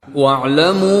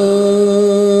وَاعْلَمُوا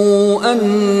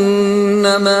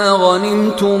أَنَّمَا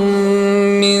غَنِمْتُم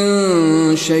مِّن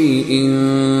شَيْءٍ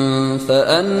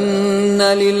فَأَنَّ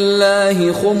لِلَّهِ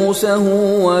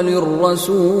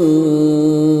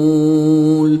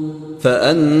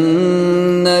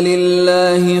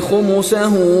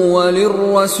خُمُسَهُ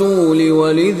وَلِلرَّسُولِ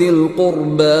وَلِذِي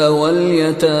الْقُرْبَى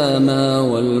وَالْيَتَامَى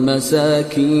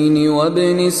وَالْمَسَاكِينِ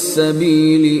وَابْنِ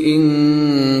السَّبِيلِ إِن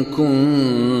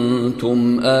كُنتُمْ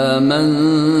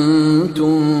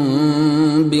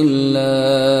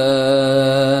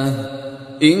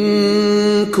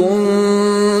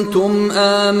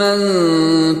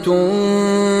آمنتم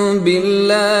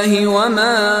بالله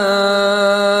وما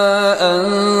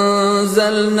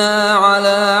أنزلنا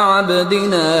على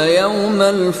عبدنا يوم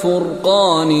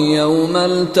الفرقان يوم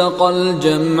التقى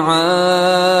الجمعان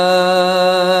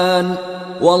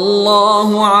والله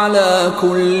على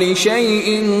كل شيء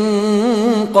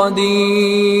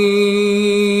قدیر۔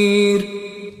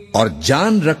 اور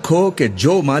جان رکھو کہ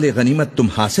جو مال غنیمت تم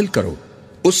حاصل کرو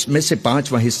اس میں سے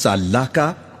 5واں حصہ اللہ کا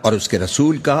اور اس کے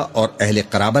رسول کا اور اہل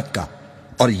قرابت کا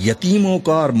اور یتیموں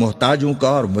کا اور محتاجوں کا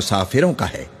اور مسافروں کا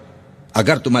ہے،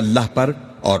 اگر تم اللہ پر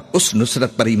اور اس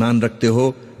نصرت پر ایمان رکھتے ہو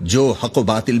جو حق و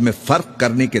باطل میں فرق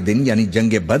کرنے کے دن یعنی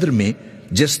جنگ بدر میں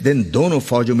جس دن دونوں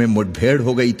فوجوں میں مٹ بھیڑ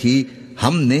ہو گئی تھی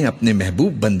ہم نے اپنے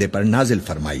محبوب بندے پر نازل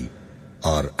فرمائی،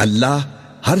 اور اللہ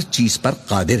ہر چیز پر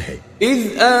قادر ہے۔ اذ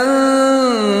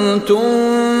انتم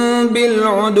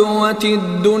بالعدوة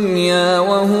الدنيا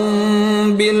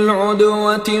وهم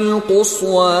بالعدوة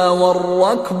القصوى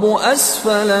والركب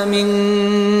أسفل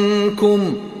منكم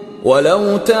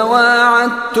ولو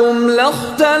تواعدتم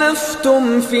لاختلفتم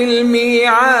في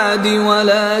الميعاد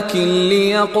ولكن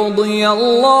ليقضي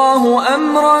الله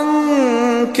أمرا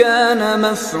كان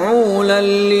مفعولا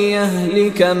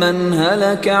ليهلك من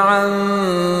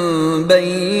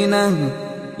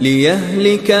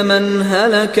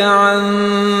هلك عن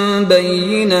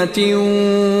بينة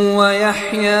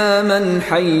ويحيى من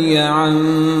حي عن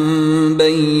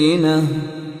بينة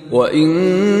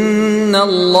وَإِنَّ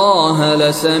اللَّهَ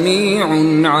لَسَمِيعٌ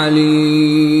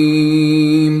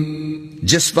عَلِيمٌ۔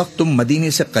 جس وقت تم مدینے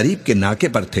سے قریب کے ناکے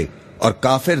پر تھے اور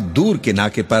کافر دور کے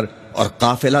ناکے پر اور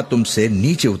قافلہ تم سے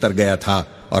نیچے اتر گیا تھا،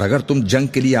 اور اگر تم جنگ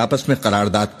کے لیے آپس میں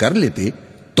قرارداد کر لیتے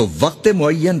تو وقت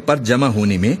معین پر جمع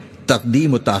ہونے میں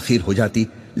تقدیم و تاخیر ہو جاتی،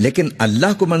 لیکن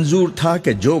اللہ کو منظور تھا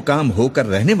کہ جو کام ہو کر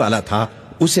رہنے والا تھا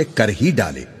اسے کر ہی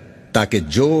ڈالے، تاکہ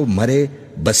جو مرے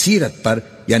بصیرت پر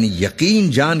یعنی یقین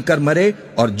جان کر مرے،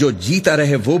 اور جو جیتا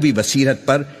رہے وہ بھی بصیرت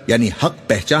پر یعنی حق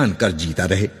پہچان کر جیتا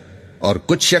رہے، اور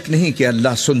کچھ شک نہیں کہ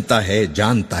اللہ سنتا ہے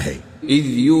جانتا ہے۔ اذ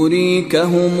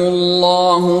يريكهم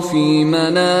الله في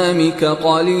منامك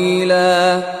قليلا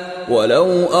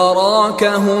ولو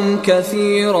أراكهم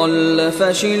كثيرا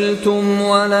لفشلتم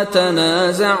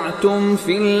ولتنازعتم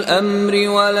في الأمر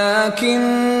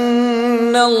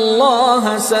ولكن الله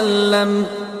سلم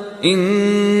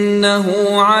انه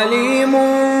علیم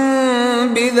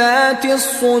بذات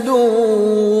الصدور۔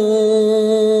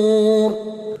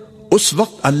 اس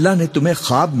وقت اللہ نے تمہیں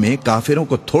خواب میں کافروں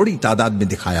کو تھوڑی تعداد میں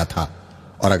دکھایا تھا،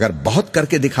 اور اگر بہت کر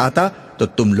کے دکھاتا تو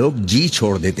تم لوگ جی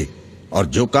چھوڑ دیتے، اور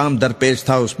جو کام درپیش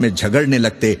تھا اس میں جھگڑنے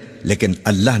لگتے، لیکن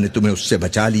اللہ نے تمہیں اس سے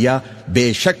بچا لیا، بے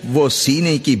شک وہ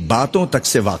سینے کی باتوں تک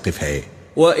سے واقف ہے۔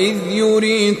 وَإِذْ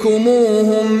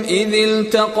يُرِيكُمُوهُمْ إِذِ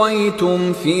الْتَقَيْتُمْ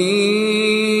فِي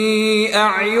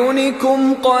أَعْيُنِكُمْ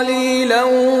قَلِيلًا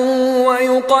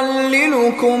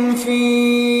وَيُقَلِّلُكُمْ فِي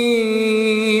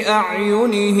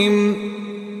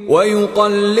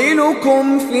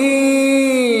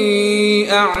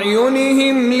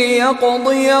أَعْيُنِهِمْ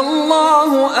لِيَقْضِيَ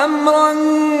اللَّهُ أَمْرًا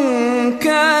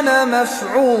كَانَ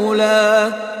مَفْعُولًا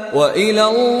وَإِلَى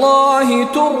اللَّهِ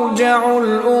تُرْجَعُ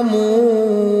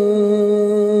الْأُمُورُ۔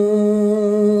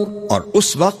 اور اس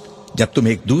وقت جب تم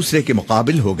ایک دوسرے کے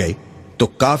مقابل ہو گئے تو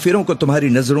کافروں کو تمہاری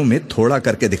نظروں میں تھوڑا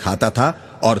کر کے دکھاتا تھا،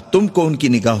 اور تم کو ان کی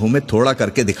نگاہوں میں تھوڑا کر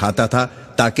کے دکھاتا تھا،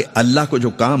 تاکہ اللہ کو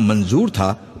جو کام منظور تھا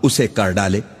اسے کر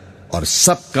ڈالے، اور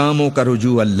سب کاموں کا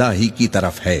رجوع اللہ ہی کی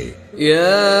طرف ہے۔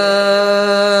 یا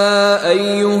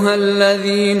ایھا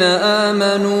الذین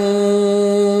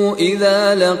آمنوا اذا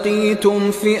لقیتم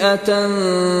فئة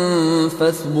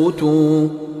فاثبتوا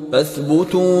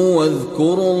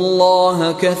واذکروا اللہ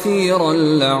کثیرا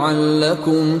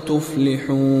لعلکم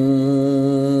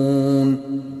تفلحون۔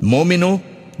 مومنو،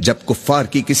 جب کفار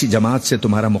کی کسی جماعت سے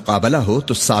تمہارا مقابلہ ہو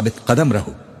تو ثابت قدم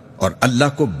رہو، اور اللہ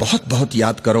کو بہت بہت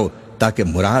یاد کرو تاکہ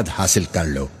مراد حاصل کر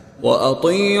لو۔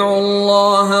 وَأَطِيعُوا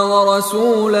اللَّهَ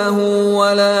وَرَسُولَهُ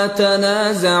وَلَا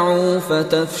تَنَازَعُوا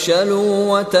فَتَفْشَلُوا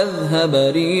وَتَذْهَبَ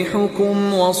رِيحُكُمْ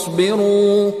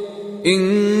وَاصْبِرُوا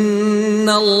ان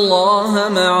اللہ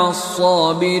مع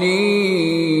الصابرین.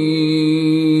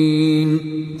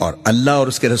 اور اللہ اور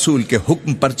اس کے رسول کے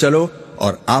حکم پر چلو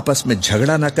اور آپس میں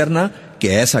جھگڑا نہ کرنا کہ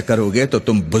ایسا کرو گے تو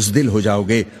تم بزدل ہو جاؤ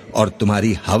گے اور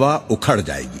تمہاری ہوا اکھڑ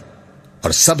جائے گی.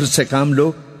 اور صبر سے کام لو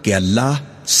کہ اللہ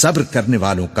صبر کرنے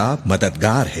والوں کا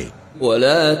مددگار ہے.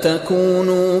 ولا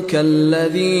تكونوا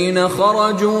كالذين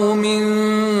خرجوا من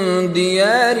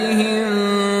ديارهم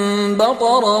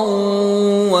بطرا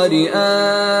ورئاء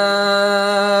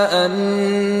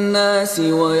الناس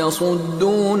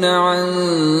ويصدون عن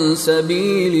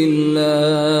سبيل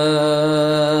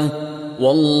الله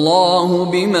والله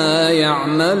بما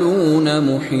يعملون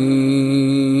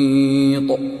محيط.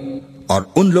 اور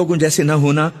ان لوگوں جیسے نہ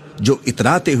ہونا جو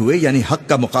اتراتے ہوئے یعنی حق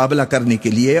کا مقابلہ کرنے کے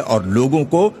لیے اور لوگوں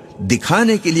کو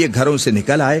دکھانے کے لیے گھروں سے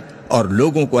نکل آئے اور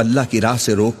لوگوں کو اللہ کی راہ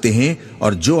سے روکتے ہیں،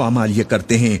 اور جو اعمال یہ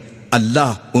کرتے ہیں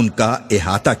اللہ ان کا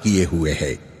احاطہ کیے ہوئے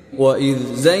ہے. وَإِذْ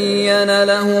زَيَّنَ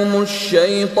لَهُمُ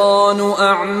الشَّيْطَانُ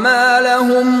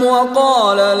أَعْمَالَهُمْ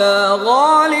وَقَالَ لَا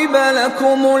غَالِبَ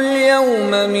لَكُمُ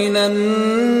الْيَوْمَ مِنَ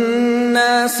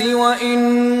النَّاسِ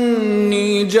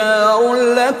وَإِنِّي جَارٌ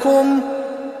لَكُمْ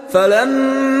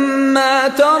فَلَمَّا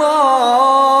تَرَاءَتِ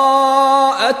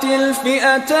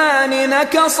الْفِئَتَانِ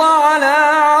نَكَصَ عَلَى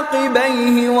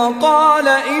عَقِبَيْهِ وَقَالَ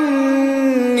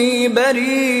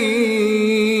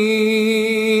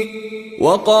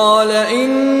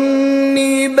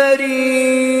إِنِّي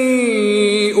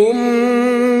بَرِيءٌ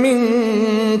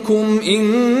مِّنكُمْ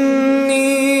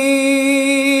إِنِّي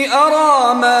أَرَى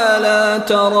مَا لَا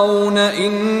تَرَوْنَ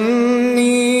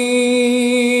إِنِّي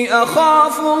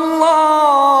أَخَافُ اللَّهَ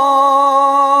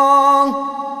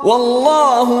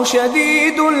وَاللَّهُ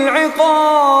شَدِيدُ الْعِقَابِ.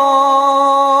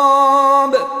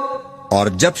 اور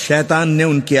جب شیطان نے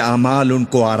ان کے اعمال ان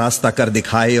کو آراستہ کر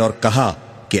دکھائے اور کہا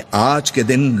کہ آج کے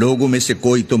دن لوگوں میں سے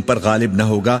کوئی تم پر غالب نہ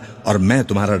ہوگا اور میں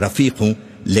تمہارا رفیق ہوں،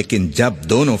 لیکن جب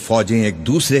دونوں فوجیں ایک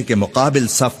دوسرے کے مقابل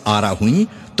صف آرا ہوئیں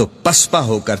تو پسپا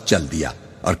ہو کر چل دیا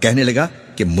اور کہنے لگا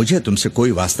کہ مجھے تم سے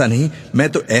کوئی واسطہ نہیں، میں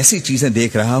تو ایسی چیزیں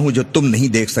دیکھ رہا ہوں جو تم نہیں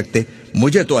دیکھ سکتے.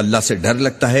 مجھے تو اللہ سے ڈر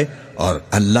لگتا ہے اور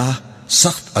اللہ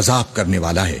سخت عذاب کرنے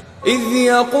والا ہے. اذ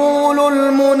يقول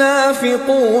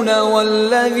المنافقون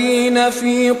والذين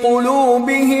في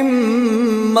قلوبهم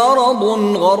مرض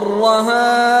غر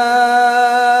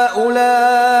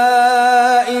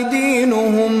هؤلاء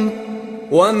دينهم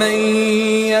ومن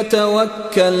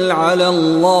يتوكل على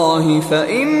الله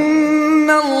فإن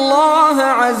الله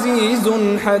عزيز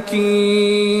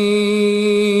حكيم.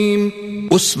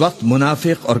 اس وقت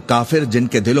منافق اور کافر جن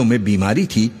کے دلوں میں بیماری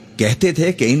تھی کہتے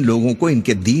تھے کہ ان لوگوں کو ان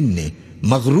کے دین نے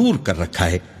مغرور کر رکھا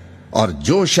ہے، اور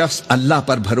جو شخص اللہ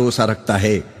پر بھروسہ رکھتا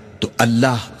ہے تو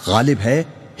اللہ غالب ہے،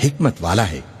 حکمت والا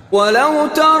ہے. وَلَوْ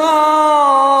تَرَى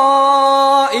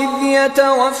إِذْ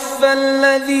يَتَوَفَّى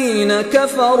الَّذِينَ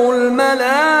كَفَرُوا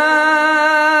الْمَلَائِكَةُ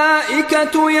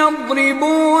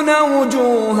يَضْرِبُونَ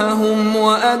وُجُوهَهُمْ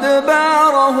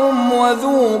وَأَدْبَارَهُمْ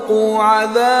وَذُوقُوا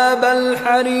عَذَابَ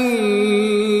الْحَرِيقِ.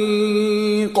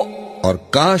 اور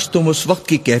کاش تم اس وقت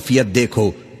کی کیفیت دیکھو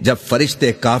جب فرشتے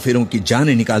کافروں کی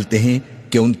جانیں نکالتے ہیں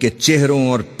کہ ان کے چہروں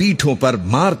اور پیٹھوں پر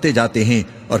مارتے جاتے ہیں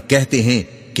اور کہتے ہیں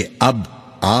کہ اب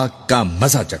آگ کا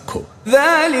مزہ چکھو.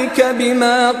 ذَلِكَ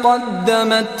بِمَا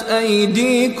قَدَّمَتْ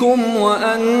أَيْدِيكُمْ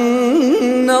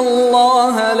وَأَنَّ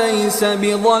اللَّهَ لَيْسَ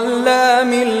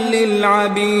بِظَلَّامٍ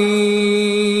لِّلْعَبِيدِ.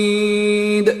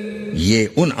 یہ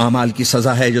ان اعمال کی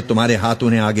سزا ہے جو تمہارے ہاتھوں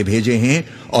نے آگے بھیجے ہیں،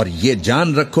 اور یہ جان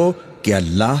رکھو کہ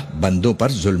اللہ بندوں پر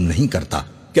ظلم نہیں کرتا.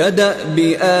 كَدَأْبِ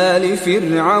آلِ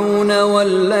فِرْعَوْنَ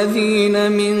وَالَّذِينَ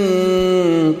مِن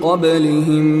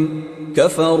قَبْلِهِمْ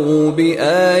كَفَرُوا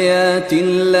بِآيَاتِ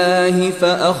اللَّهِ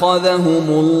فَأَخَذَهُمُ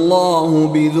اللَّهُ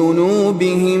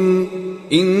بِذُنُوبِهِمْ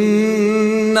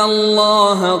إِنَّ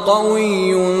اللَّهَ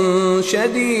قَوِيٌّ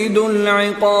شَدِيدُ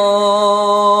الْعِقَابِ.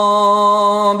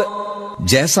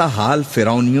 جیسا حال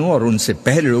فرعونیوں اور ان سے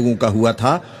پہلے لوگوں کا ہوا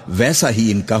تھا ویسا ہی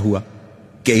ان کا ہوا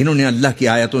کہ انہوں نے اللہ کی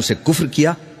آیتوں سے کفر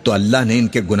کیا تو اللہ نے ان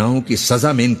کے گناہوں کی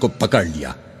سزا میں ان کو پکڑ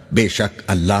لیا. بے شک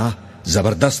اللہ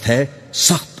زبردست ہے،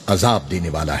 سخت عذاب دینے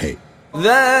والا ہے.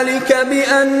 ذَلِكَ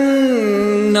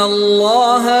بِأَنَّ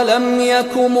اللَّهَ لَمْ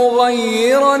يَكُ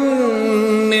مُغَيِّرًا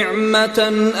نِعْمَةً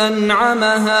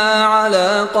أَنْعَمَهَا عَلَى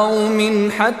قَوْمٍ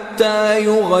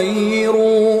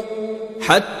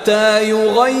حَتَّى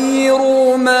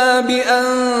يُغَيِّرُوا مَا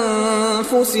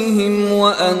بِأَنفُسِهِمْ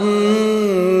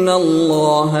وَأَنَّ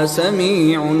اللَّهَ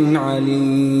سَمِيعٌ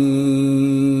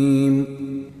عَلِيمٌ.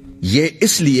 یہ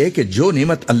اس لیے کہ جو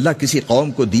نعمت اللہ کسی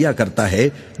قوم کو دیا کرتا ہے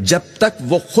جب تک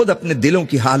وہ خود اپنے دلوں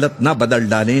کی حالت نہ بدل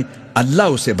ڈالیں اللہ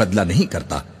اسے بدلہ نہیں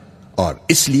کرتا، اور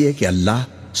اس لیے کہ اللہ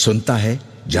سنتا ہے،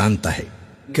 جانتا ہے.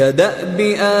 كدأب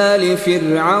آل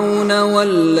فرعون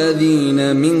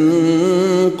والذين من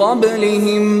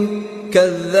قبلهم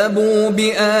كذبوا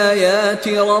بآيات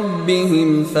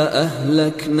ربهم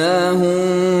فأهلكناهم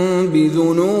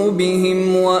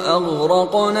بذنوبهم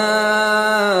وأغرقنا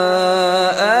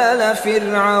آل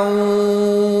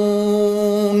فرعون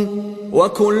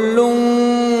وكل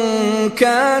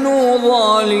كانوا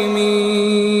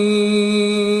ظالمين.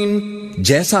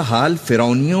 جیسا حال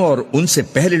فرعونیوں اور ان سے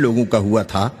پہلے لوگوں کا ہوا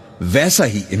تھا ویسا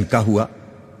ہی ان کا ہوا.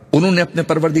 انہوں نے اپنے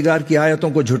پروردگار کی آیتوں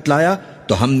کو جھٹلایا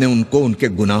تو ہم نے ان کو ان کے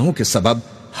گناہوں کے سبب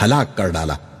ہلاک کر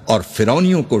ڈالا اور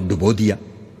فرعونیوں کو ڈبو دیا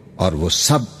اور وہ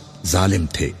سب ظالم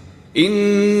تھے.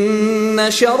 ان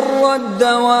شر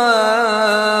الدواب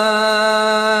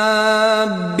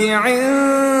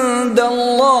عند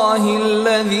اللہ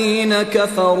الذین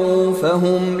کفروا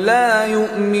فهم لا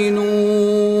یؤمنون.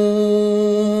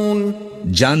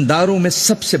 جانداروں میں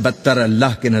سب سے بدتر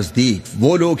اللہ کے نزدیک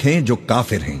وہ لوگ ہیں جو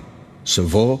کافر ہیں سو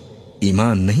وہ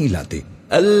ایمان نہیں لاتے.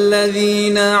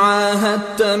 الذين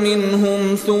عاهدت منهم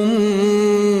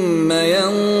ثم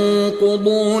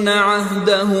ينقضون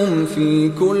عهدهم في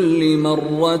كل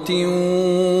مرة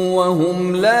وهم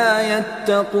لا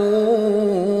يتقون.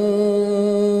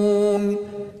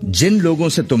 جن لوگوں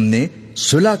سے تم نے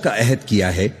صلح کا عہد کیا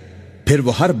ہے پھر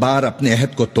وہ ہر بار اپنے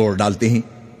عہد کو توڑ ڈالتے ہیں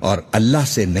اور اللہ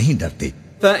سے نہیں ڈرتے.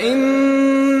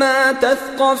 فَإِمَّا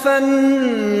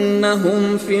تَثْقَفَنَّهُمْ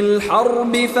فِي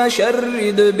الْحَرْبِ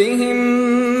فَشَرِّدْ بِهِمْ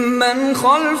مَنْ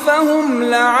خَلْفَهُمْ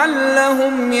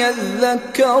لَعَلَّهُمْ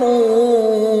يَذَّكَّرُونَ.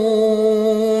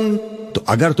 تو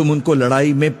اگر تم ان کو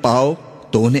لڑائی میں پاؤ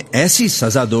تو انہیں ایسی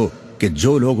سزا دو کہ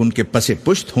جو لوگ ان کے پس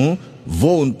پشت ہوں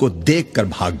وہ ان کو دیکھ کر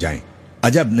بھاگ جائیں.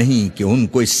 عجب نہیں کہ ان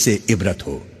کو اس سے عبرت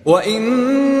ہو.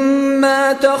 وَإِمَّا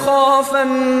تَخَافَنَّ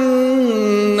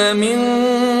مِن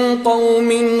قَوْمٍ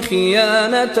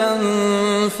خِيَانَةً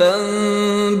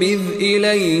فَانبِذْ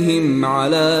إِلَيْهِمْ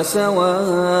عَلَى سَوَاءٍ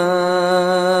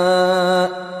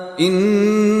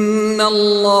إِنَّ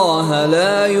اللَّهَ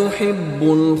لَا يُحِبُّ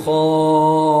الْخَائِنِينَ.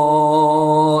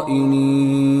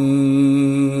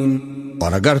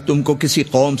 اور اگر تم کو کسی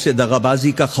قوم سے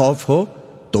دغابازی کا خوف ہو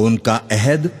تو ان کا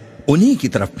عہد انہی کی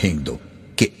طرف پھینک دو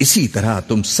کہ اسی طرح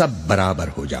تم سب برابر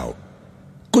ہو جاؤ.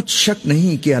 کچھ شک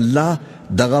نہیں کہ اللہ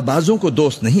دغابازوں کو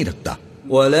دوست نہیں رکھتا.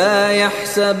 وَلَا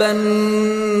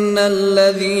يَحْسَبَنَّ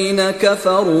الَّذِينَ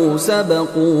كَفَرُوا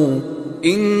سَبَقُوا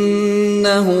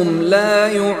إِنَّهُمْ لَا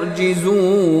يُعْجِزُونَ.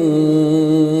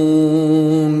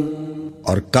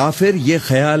 اور کافر یہ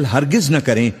خیال ہرگز نہ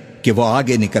کریں کہ وہ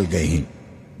آگے نکل گئے ہیں،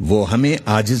 وہ ہمیں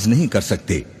عاجز نہیں کر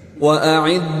سکتے.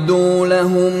 وَأَعِدُّوا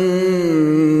لَهُم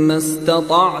مَّا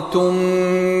اسْتَطَعْتُم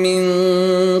مِّن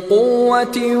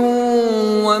قُوَّةٍ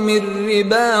وَمِن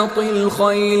رِّبَاطِ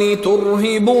الْخَيْلِ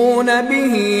تُرْهِبُونَ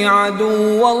بِهِ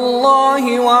عَدُوَّ اللَّهِ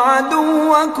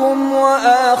وَعَدُوَّكُمْ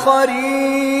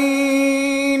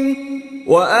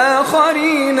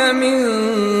وَآخَرِينَ مِن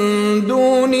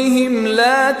دُونِهِمْ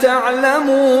لَا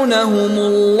تَعْلَمُونَهُمُ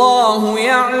اللَّهُ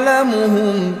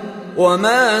يَعْلَمُهُمْ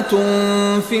وَمَا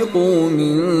تُنفِقُوا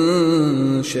مِن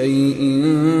شَيْءٍ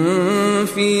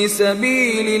فِي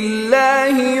سَبِيلِ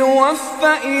اللَّهِ يُوَفَّ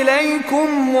إِلَيْكُمْ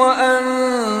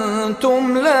وَأَنْتُمْ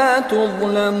لَا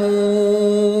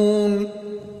تُظْلَمُونَ.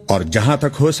 اور جہاں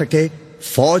تک ہو سکے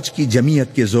فوج کی جمعیت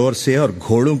کے زور سے اور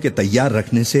گھوڑوں کے تیار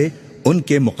رکھنے سے ان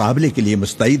کے مقابلے کے لیے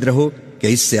مستعد رہو کہ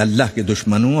اس سے اللہ کے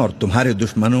دشمنوں اور تمہارے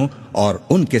دشمنوں اور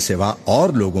ان کے سوا اور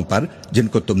لوگوں پر جن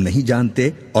کو تم نہیں جانتے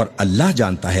اور اللہ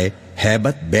جانتا ہے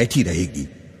ہیبت بیٹھی رہے گی.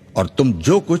 اور تم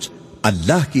جو کچھ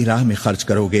اللہ کی راہ میں خرچ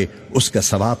کرو گے اس کا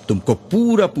ثواب تم کو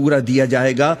پورا پورا دیا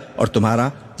جائے گا اور تمہارا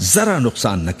ذرا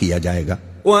نقصان نہ کیا جائے گا.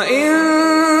 وَإِن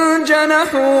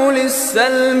جَنَحُوا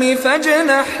لِلسَّلْمِ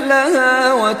فَاجْنَحْ لَهَا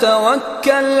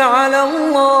وَتَوَكَّلْ عَلَى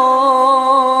اللَّهِ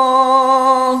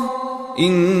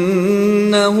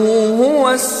إِنَّهُ هُوَ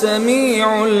السَّمِيعُ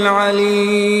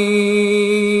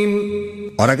الْعَلِيمُ.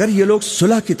 اور اگر یہ لوگ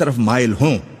صلح کی طرف مائل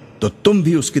ہوں تو تم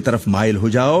بھی اس کی طرف مائل ہو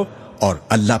جاؤ اور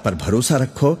اللہ پر بھروسہ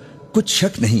رکھو، کچھ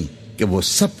شک نہیں کہ وہ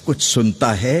سب کچھ سنتا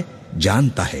ہے،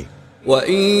 جانتا ہے.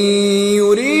 وَإِن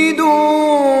يُرِيدُوا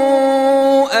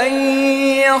أَن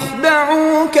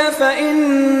يَخْدَعُوكَ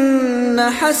فَإِنَّ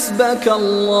حَسْبَكَ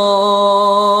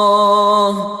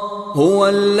اللَّهُ هُوَ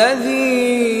الَّذِي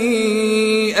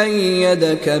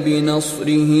أَيَّدَكَ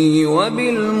بِنَصْرِهِ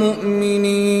وَبِالْمُؤْمِنِينَ.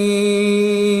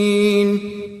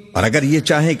 اور اگر یہ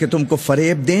چاہیں کہ تم کو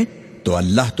فریب دیں تو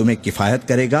اللہ تمہیں کفایت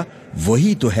کرے گا.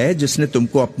 وہی تو ہے جس نے تم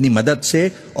کو اپنی مدد سے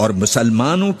اور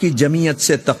مسلمانوں کی جمعیت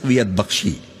سے تقویت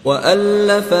بخشی.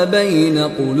 وَأَلَّفَ بَيْنَ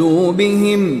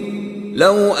قُلُوبِهِمْ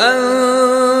لَوْ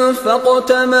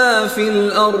أَنفَقْتَ مَا فِي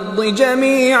الْأَرْضِ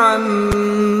جَمِيعًا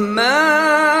مَا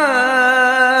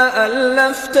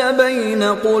ألفت بين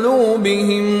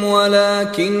قلوبهم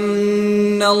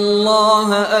ولكن الله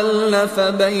ألف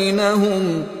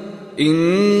بينهم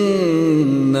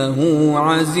إنه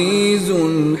عزيز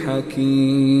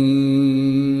حكيم.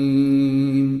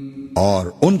 اور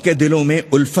ان کے دلوں میں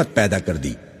الفت پیدا کر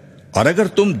دی، اور اگر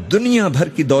تم دنیا بھر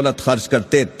کی دولت خرچ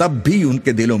کرتے تب بھی ان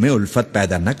کے دلوں میں الفت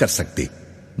پیدا نہ کر سکتے،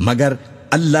 مگر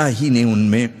اللہ ہی نے ان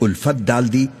میں الفت ڈال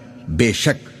دی. بے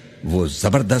شک وہ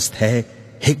زبردست ہے،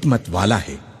 حکمت والا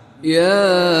ہے. یا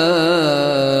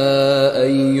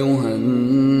ایھا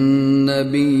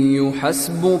النبی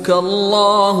حسبک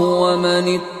اللہ ومن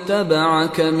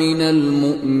اتبعک من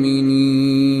المؤمنین.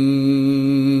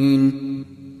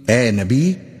 اے نبی،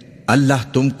 اللہ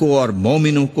تم کو اور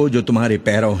مومنوں کو جو تمہارے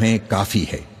پیرو ہیں کافی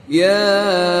ہے. یا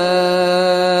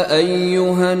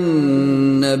ایھا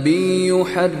النبی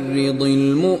حرض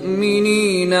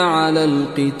المؤمنین علی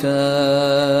القتال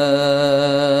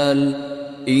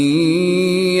ان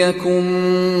یکن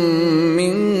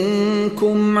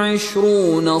منکم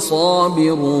 20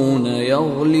 صابرون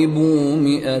یغلبوا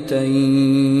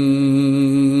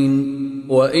 200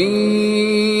 وَإِن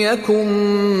يَكُن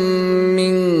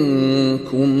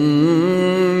مِّنكُم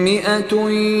 100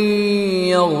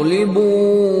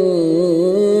 يَغْلِبُوا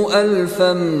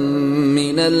 1000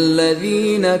 مِّنَ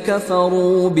الَّذِينَ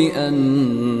كَفَرُوا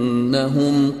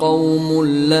بِأَنَّهُمْ قَوْمٌ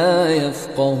لَّا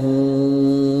يَفْقَهُونَ.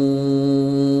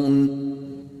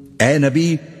 اے نبی،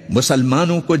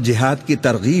 مسلمانوں کو جہاد کی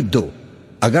ترغیب دو.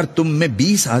 اگر تم میں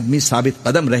 20 آدمی ثابت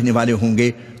قدم رہنے والے ہوں گے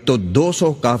تو 200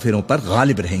 کافروں پر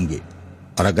غالب رہیں گے،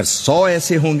 اور اگر 100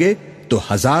 ایسے ہوں گے تو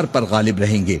 1000 پر غالب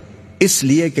رہیں گے، اس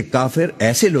لیے کہ کافر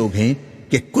ایسے لوگ ہیں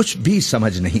کہ کچھ بھی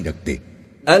سمجھ نہیں رکھتے.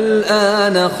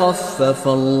 الآن خفف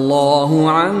اللہ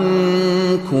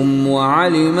عنکم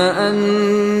وعلم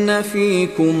ان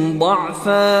فیکم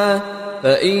ضعفا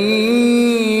فإن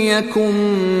يكن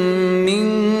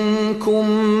منكم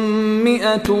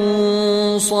 100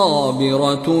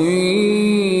 صابرة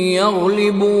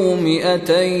يغلبوا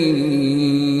 200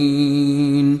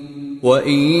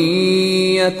 وَإِن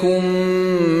يَكُن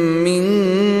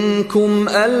مِّنكُمْ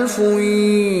 1000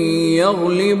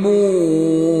 يَغْلِبُوا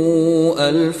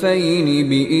 2000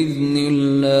 بِإِذْنِ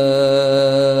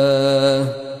اللَّهِ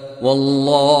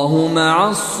وَاللَّهُ مَعَ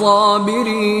الصَّابِرِينَ.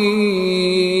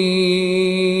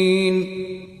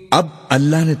 اب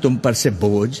اللہ نے تم پر سے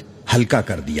بوجھ ہلکا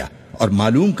کر دیا اور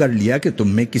معلوم کر لیا کہ تم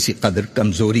میں کسی قدر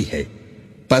کمزوری ہے.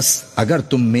 پس اگر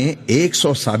تم میں 100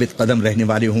 ثابت قدم رہنے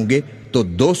والے ہوں گے تو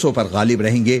 200 پر غالب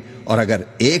رہیں گے، اور اگر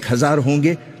 1000 ہوں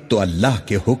گے تو اللہ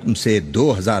کے حکم سے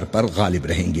 2000 پر غالب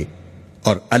رہیں گے،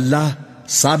 اور اللہ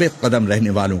ثابت قدم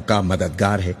رہنے والوں کا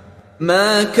مددگار ہے.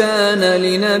 ما كان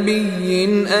لنبي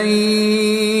أن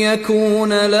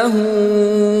يكون له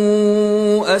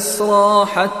أسرى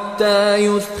حتى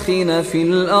يثخن في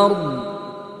الأرض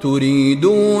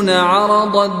تريدون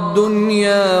عرض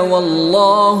الدنيا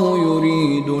والله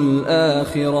يريد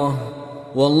الآخرة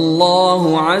واللہ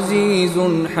عزیز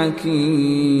حکیم.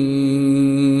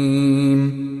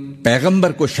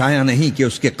 پیغمبر کو شایع نہیں کہ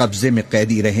اس کے قبضے میں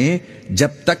قیدی رہیں جب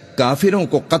تک کافروں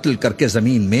کو قتل کر کے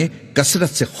زمین میں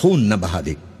کثرت سے خون نہ بہا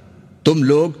دے. تم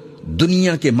لوگ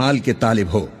دنیا کے مال کے طالب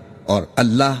ہو اور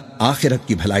اللہ آخرت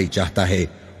کی بھلائی چاہتا ہے،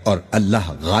 اور اللہ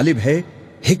غالب ہے،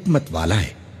 حکمت والا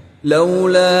ہے.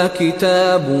 لولا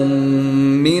کتاب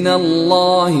من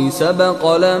اللہ سبق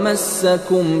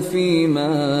لمسکم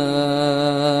فیما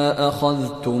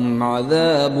اخذتم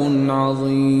عذاب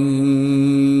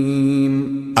عظیم.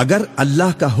 اگر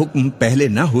اللہ کا حکم پہلے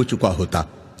نہ ہو چکا ہوتا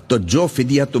تو جو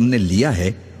فدیہ تم نے لیا ہے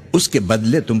اس کے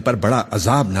بدلے تم پر بڑا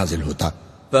عذاب نازل ہوتا.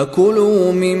 فَكُلُوا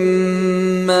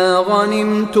مِمَّا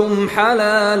غَنِمْتُمْ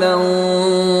حَلَالًا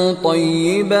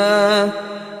طَيِّبًا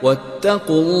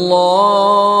وَاتَّقُوا اللَّهَ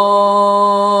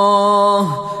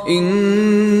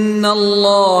إِنَّ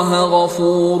اللَّهَ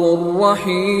غَفُورٌ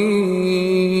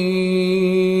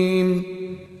رَّحِيمٌ.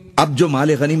 اب جو مال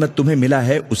غنیمت تمہیں ملا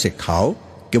ہے اسے کھاؤ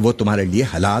کہ وہ تمہارے لیے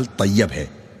حلال طیب ہے،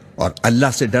 اور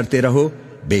اللہ سے ڈرتے رہو،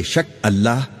 بے شک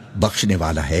اللہ بخشنے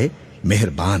والا ہے،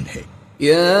 مہربان ہے.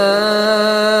 يا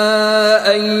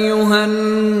أيها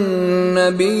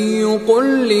النبي قل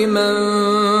لمن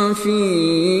في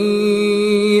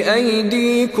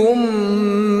أيديكم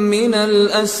من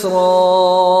الأسرى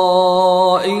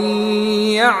إن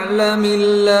يعلم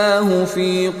الله في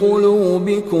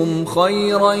قلوبكم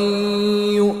خيرا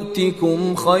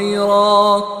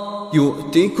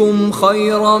يؤتكم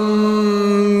خيرا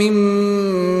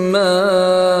مما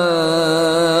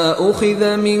أخذ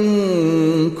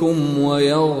منكم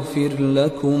ويغفر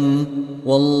لكم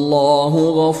والله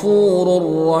غفور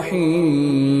رحيم.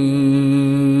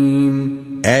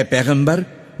 اے پیغمبر،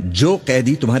 جو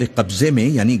قیدی تمہارے قبضے میں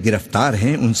یعنی گرفتار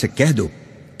ہیں ان سے کہہ دو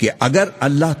کہ اگر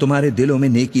اللہ تمہارے دلوں میں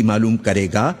نیکی معلوم کرے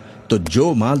گا تو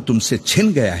جو مال تم سے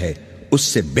چھن گیا ہے اس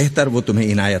سے بہتر وہ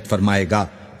تمہیں عنایت فرمائے گا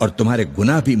اور تمہارے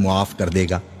گناہ بھی معاف کر دے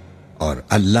گا، اور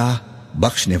اللہ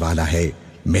بخشنے والا ہے،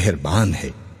 مہربان ہے۔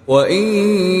 وَإِن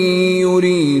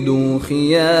يُرِيدُوا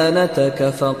خِيَانَتَكَ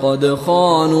فَقَدْ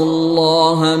خَانُوا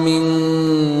اللَّهَ مِن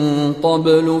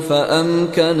قَبْلُ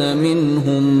فَأَمْكَنَ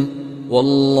مِنْهُمْ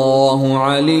وَاللَّهُ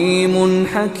عَلِيمٌ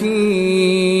حَكِيمٌ۔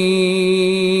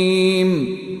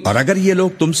 اور اگر یہ لوگ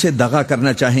تم سے دغا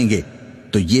کرنا چاہیں گے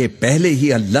تو یہ پہلے ہی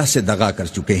اللہ سے دغا کر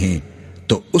چکے ہیں،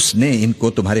 تو اس نے ان کو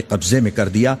تمہارے قبضے میں کر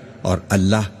دیا، اور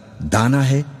اللہ دانا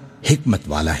ہے، حکمت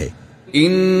والا ہے۔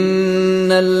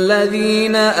 ان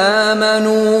الذين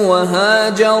آمنوا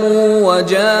وهاجروا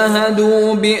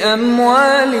وجاهدوا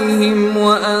بأموالهم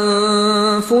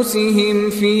وأنفسهم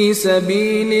في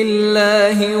سبيل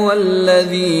الله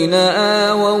والذين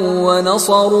آووا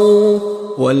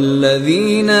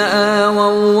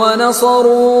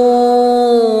ونصروا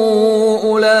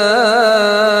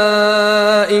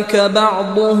أولئك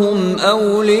بعضهم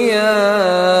أولياء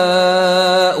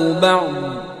بعض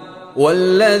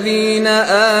والذين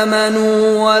آمنوا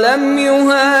ولم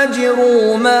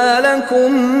يهاجروا ما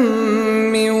لكم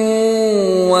من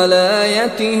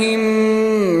ولايتهم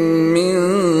من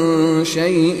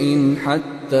شيء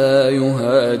حتى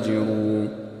يهاجروا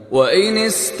وإن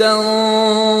استنصروكم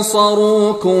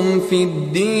في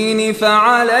الدين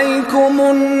فعليكم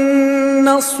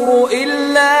النصر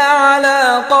إلا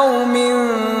على قوم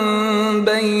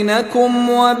بينكم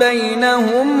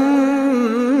وبينهم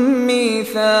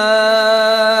ميثاق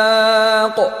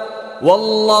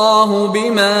واللہ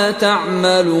بما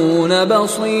تعملون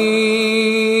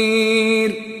بصیر۔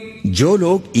 جو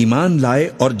لوگ ایمان لائے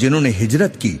اور جنہوں نے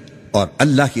ہجرت کی اور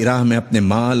اللہ کی راہ میں اپنے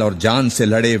مال اور جان سے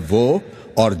لڑے وہ،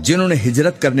 اور جنہوں نے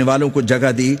ہجرت کرنے والوں کو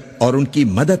جگہ دی اور ان کی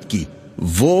مدد کی،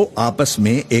 وہ آپس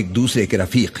میں ایک دوسرے کے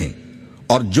رفیق ہیں۔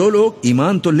 اور جو لوگ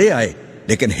ایمان تو لے آئے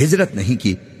لیکن ہجرت نہیں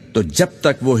کی، تو جب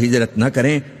تک وہ ہجرت نہ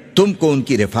کریں تم کو ان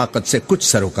کی رفاقت سے کچھ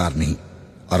سروکار نہیں،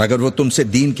 اور اگر وہ تم سے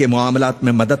دین کے معاملات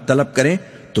میں مدد طلب کریں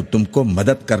تو تم کو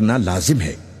مدد کرنا لازم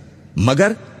ہے،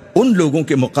 مگر ان لوگوں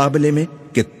کے مقابلے میں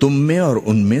کہ تم میں اور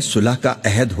ان میں صلح کا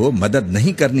عہد ہو مدد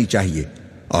نہیں کرنی چاہیے،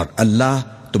 اور اللہ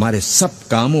تمہارے سب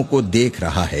کاموں کو دیکھ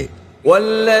رہا ہے۔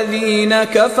 والذین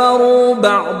کفروا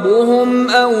بعضهم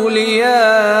اولیاء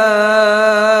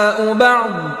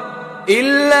بعض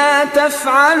إلا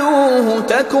تفعلوه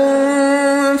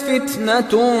تكن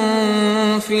فتنة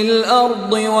في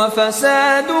الأرض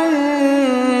وفساد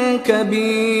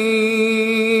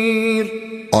كبير۔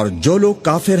 اور جو لوگ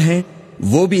کافر ہیں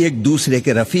وہ بھی ایک دوسرے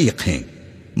کے رفیق ہیں۔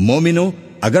 مومنو،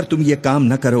 اگر تم یہ کام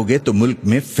نہ کرو گے تو ملک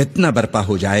میں فتنہ برپا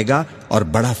ہو جائے گا اور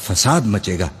بڑا فساد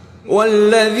مچے گا۔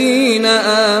 والذین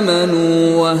آمنوا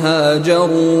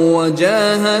وهاجروا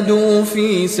وجاهدوا في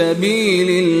سبيل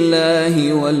الله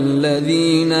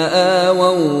والذین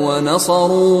آووا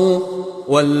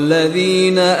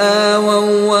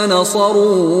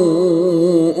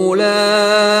ونصروا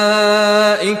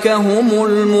أولئك هم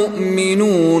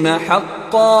المؤمنون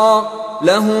حقا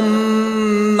لهم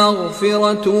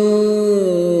مغفرة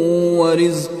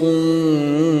ورزق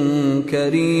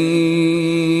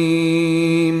کریم۔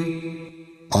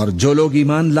 اور جو لوگ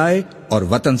ایمان لائے اور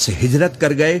وطن سے ہجرت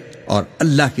کر گئے اور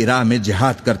اللہ کی راہ میں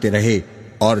جہاد کرتے رہے،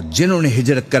 اور جنہوں نے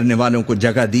ہجرت کرنے والوں کو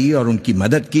جگہ دی اور ان کی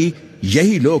مدد کی،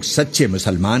 یہی لوگ سچے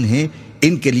مسلمان ہیں،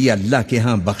 ان کے لیے اللہ کے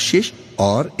ہاں بخشش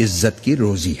اور عزت کی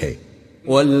روزی ہے۔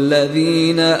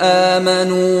 والذین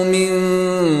آمنوا من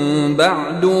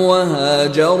بعد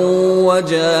وهاجروا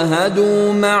وجاهدوا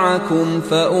معكم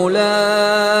فأولئك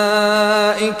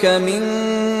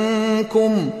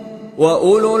منكم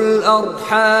وَأُولُو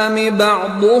الْأَرْحَامِ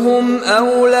بَعْضُهُمْ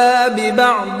أَوْلَى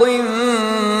بِبَعْضٍ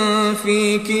فِي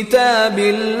كِتَابِ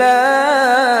اللَّهِ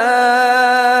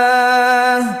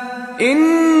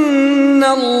إِنَّ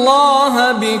اللَّهَ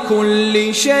بِكُلِّ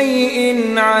شَيْءٍ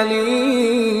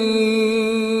عَلِيمٌ۔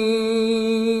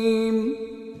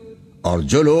 اور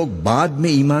جو لوگ بعد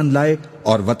میں ایمان لائے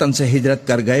اور وطن سے ہجرت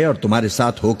کر گئے اور تمہارے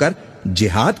ساتھ ہو کر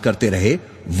جہاد کرتے رہے،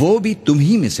 وہ بھی تم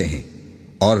ہی میں سے ہیں،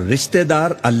 اور رشتہ دار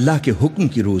اللہ کے حکم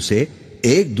کی روح سے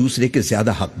ایک دوسرے کے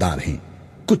زیادہ حقدار ہیں۔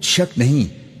 کچھ شک نہیں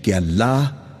کہ اللہ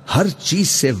ہر چیز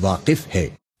سے واقف ہے۔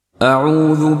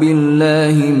 اعوذ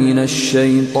باللہ من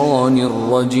الشیطان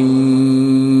الرجیم۔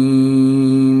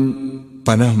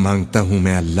 پناہ مانگتا ہوں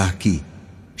میں اللہ کی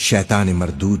شیطان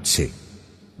مردود سے۔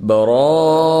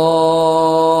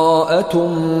 براءۃ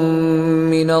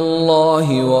من اللہ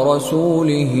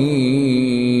ورسولہ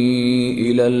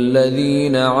إلى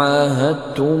الذين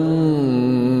عاهدتم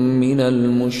من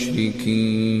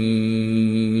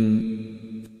المشركين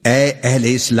اے اہل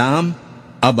اسلام،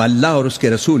 اب اللہ اور اس کے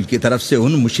رسول کی طرف سے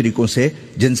ان مشرکوں سے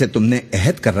جن سے تم نے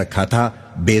عہد کر رکھا تھا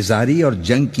بیزاری اور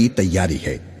جنگ کی تیاری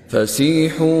ہے۔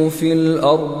 فسیحوا فی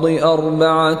الارض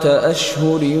 4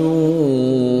 اشہر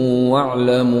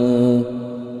واعلموا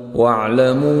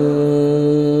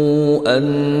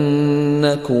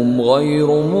انکم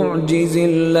غیر معجز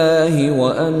اللہ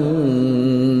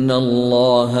وان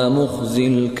اللہ مخزی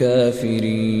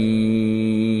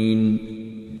الکافرین۔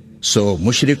 سو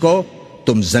مشرکو،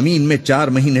 تم زمین میں 4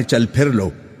 مہینے چل پھر لو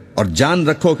اور جان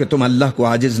رکھو کہ تم اللہ کو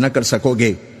عاجز نہ کر سکو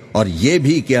گے، اور یہ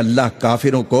بھی کہ اللہ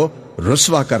کافروں کو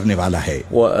رسوا کرنے والا ہے۔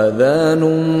 وَأَذَانٌ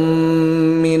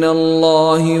مِّنَ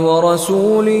اللَّهِ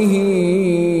وَرَسُولِهِ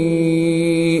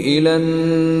إِلَى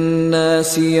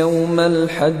النَّاسِ يَوْمَ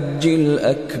الْحَجِّ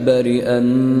الْأَكْبَرِ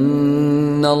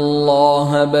أَنَّ اللَّهَ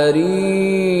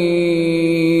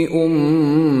بَرِيءٌ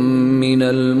مِّنَ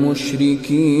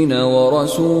الْمُشْرِكِينَ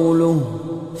وَرَسُولُهُ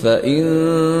فَإِن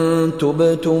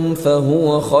تُبْتُمْ فَهُوَ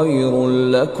خَيْرٌ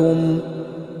لَكُمْ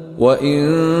وَإِن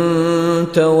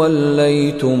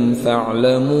تَوَلَّيْتُمْ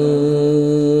فَاعْلَمُوا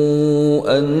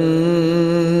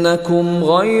أَنَّكُمْ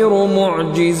غَيْرُ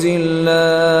مُعْجِزِ اللَّهِ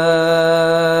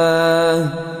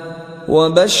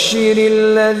وَبَشِّرِ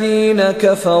الَّذِينَ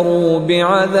كَفَرُوا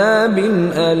بِعَذَابٍ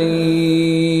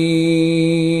أَلِيمٍ۔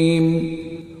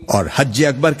 اور حج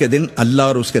اکبر کے دن اللہ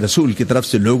اور اس کے رسول کی طرف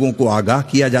سے لوگوں کو آگاہ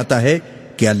کیا جاتا ہے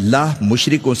کہ اللہ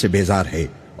مشرکوں سے بیزار ہے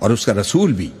اور اس کا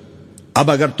رسول بھی۔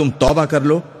 اب اگر تم توبہ کر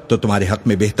لو تو تمہارے حق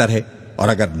میں بہتر ہے، اور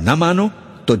اگر نہ مانو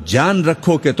تو جان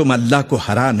رکھو کہ تم اللہ کو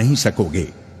ہرا نہیں سکو گے۔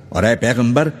 اور اے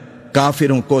پیغمبر،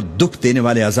 کافروں کو دکھ دینے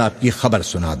والے عذاب کی خبر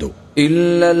سنا دو۔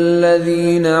 إِلَّا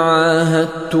الَّذِينَ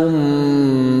عَاهَدتُّم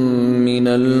مِّنَ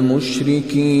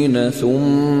الْمُشْرِكِينَ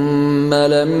ثُمَّ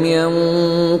لَمْ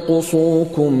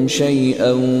يَنقُصُوكُمْ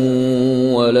شَيْئًا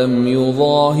وَلَمْ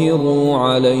يُظَاهِرُوا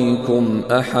عَلَيْكُمْ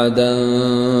أَحَدًا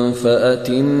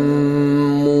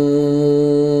فَأَتِمُّوا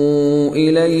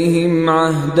إِلَيْهِمْ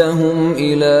عَهْدَهُمْ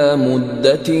إِلَى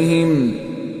مُدَّتِهِمْ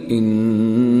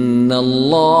إِنَّ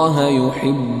اللَّهَ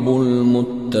يُحِبُّ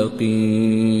الْمُتَّقِينَ۔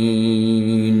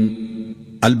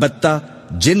 البتہ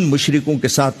جن مشرکوں کے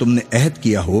ساتھ تم نے عہد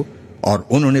کیا ہو اور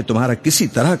انہوں نے تمہارا کسی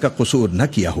طرح کا قصور نہ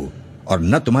کیا ہو اور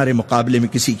نہ تمہارے مقابلے میں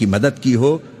کسی کی مدد کی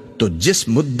ہو، تو جس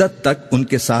مدت تک ان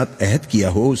کے ساتھ عہد کیا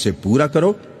ہو اسے پورا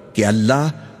کرو کہ اللہ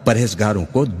پرہیزگاروں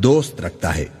کو دوست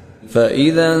رکھتا ہے۔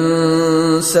 فَإِذَا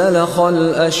انسَلَخَ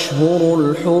الْأَشْهُرُ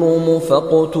الْحُرُمُ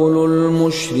فَاقْتُلُوا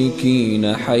الْمُشْرِكِينَ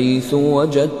حَيْثُ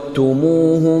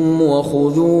وَجَدتُّمُوهُمْ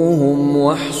وَخُذُوهُمْ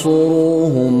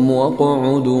وَاحْصُرُوهُمْ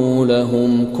وَاقْعُدُوا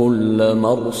لَهُمْ كُلَّ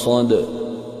مَرْصَدٍ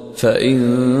فَإِن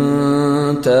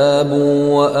تَابُوا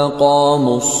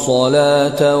وَأَقَامُوا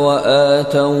الصَّلَاةَ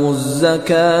وَآتَوُا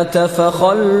الزَّكَاةَ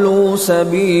فَخَلُّوا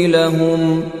سَبِيلَهُمْ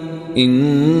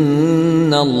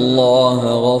ان اللہ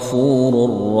غفور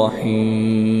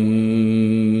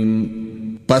رحیم۔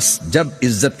 پس جب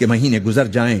عزت کے مہینے گزر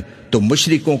جائیں تو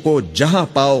مشرکوں کو جہاں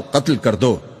پاؤ قتل کر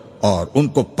دو اور ان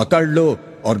کو پکڑ لو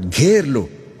اور گھیر لو،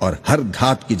 اور ہر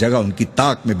گھات کی جگہ ان کی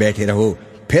طاق میں بیٹھے رہو۔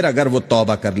 پھر اگر وہ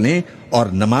توبہ کر لیں اور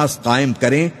نماز قائم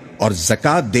کریں اور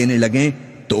زکوٰۃ دینے لگیں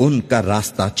تو ان کا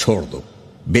راستہ چھوڑ دو،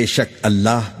 بے شک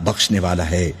اللہ بخشنے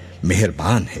والا ہے،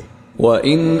 مہربان ہے۔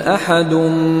 وَإِنْ أَحَدٌ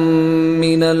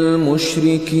مِّنَ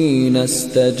الْمُشْرِكِينَ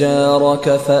اسْتَجَارَكَ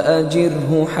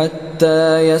فَأَجِرْهُ حَتَّى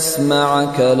يَسْمَعَ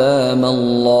كَلَامَ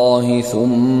اللَّهِ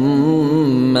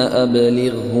ثُمَّ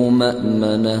أَبْلِغْهُ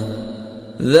مَأْمَنَهُ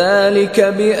ذَلِكَ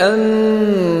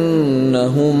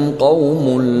بِأَنَّهُمْ قَوْمٌ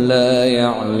لَا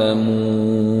يَعْلَمُونَ۔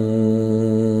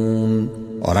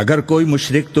 اور اگر کوئی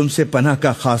مشرک تم سے پناہ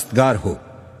کا خواستگار ہو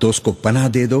تو اس کو پناہ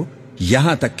دے دو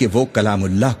یہاں تک کہ وہ کلام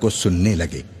اللہ کو سننے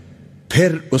لگے،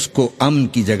 پھر اس کو امن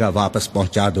کی جگہ واپس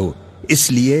پہنچا دو،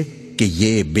 اس لیے کہ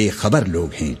یہ بے خبر لوگ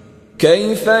ہیں۔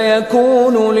 كيف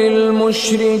يكون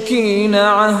للمشركين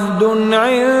عهد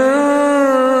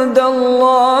عند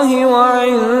الله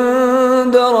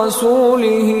وعند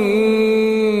رسوله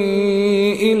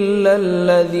إلا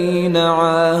الذين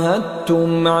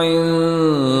عاهدتم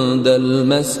عند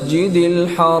المسجد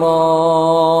الحرام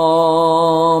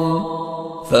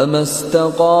فما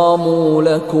استقاموا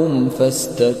لكم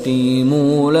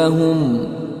فاستقيموا لهم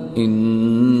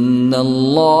ان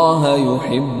اللہ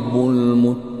يحب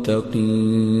المتقین۔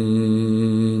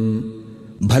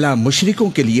 بھلا مشرکوں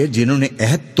کے لیے جنہوں نے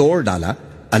عہد توڑ ڈالا،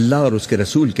 اللہ اور اس کے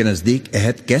رسول کے نزدیک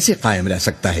عہد کیسے قائم رہ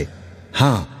سکتا ہے؟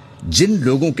 ہاں، جن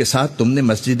لوگوں کے ساتھ تم نے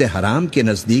مسجد حرام کے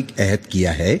نزدیک عہد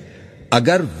کیا ہے،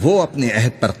 اگر وہ اپنے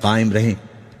عہد پر قائم رہیں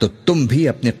تو تم بھی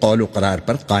اپنے قول و قرار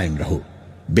پر قائم رہو،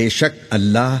 بے شک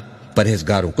اللہ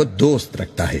پرہیزگاروں کو دوست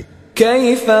رکھتا ہے۔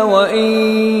 كيف وإن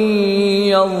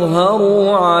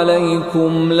يظهروا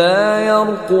عليكم لا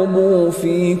يرقبوا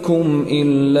فيكم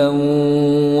إلا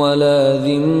ولا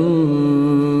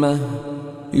ذمة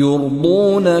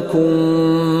يرضونكم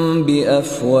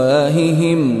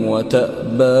بأفواههم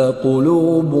وتأبى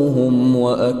قلوبهم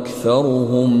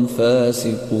وأكثرهم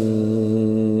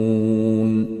فاسقون.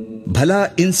 بھلا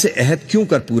ان سے عہد کیوں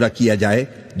کر پورا کیا جائے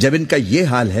جب ان کا یہ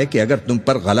حال ہے کہ اگر تم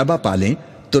پر غلبہ پالیں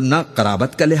تو نہ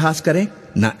قرابت کا لحاظ کریں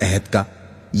نہ عہد کا.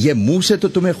 یہ منہ سے تو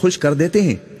تمہیں خوش کر دیتے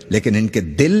ہیں لیکن ان کے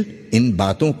دل ان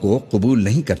باتوں کو قبول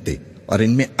نہیں کرتے اور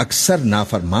ان میں اکثر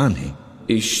نافرمان ہیں.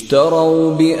 اشتروا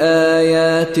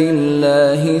بآيات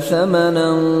الله ثمنا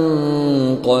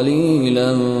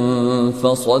قليلا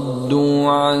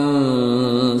فصدوا عن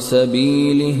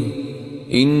سبيله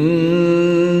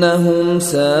انهم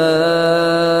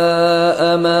ساء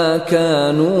ما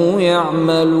كانوا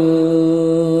يعملون.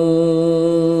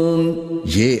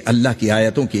 یہ اللہ کی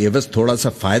آیتوں کی عوض تھوڑا سا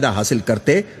فائدہ حاصل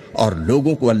کرتے اور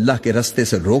لوگوں کو اللہ کے رستے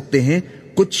سے روکتے ہیں.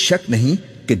 کچھ شک نہیں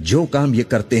کہ جو کام یہ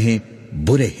کرتے ہیں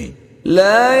برے ہیں.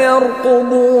 لا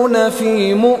يرقبون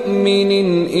في مؤمن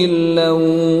إلا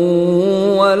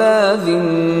ولا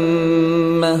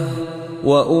ذمة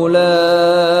وأولئك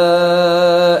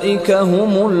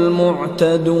هم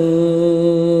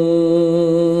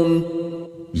المعتدون.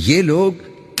 یہ لوگ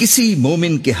کسی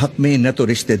مومن کے حق میں نہ تو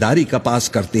رشتہ داری کا پاس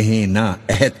کرتے ہیں نہ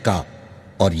عہد کا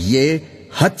اور یہ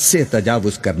حد سے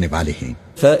تجاوز کرنے والے ہیں.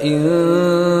 فَإِن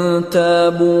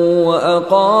تَابُوا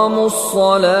وَأَقَامُوا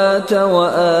الصَّلَاةَ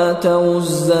وَآتَوُا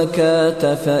الزَّكَاةَ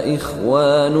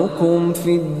فَإِخْوَانُكُمْ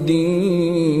فِي الدِّينِ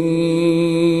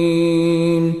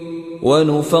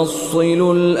وَنُفَصِّلُ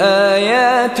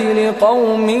الْآيَاتِ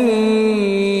لِقَوْمٍ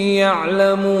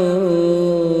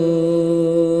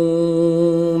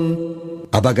يَعْلَمُونَ.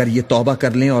 اب اگر یہ توبہ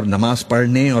کر لیں اور نماز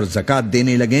پڑھنے اور زکوٰۃ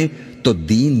دینے لگیں تو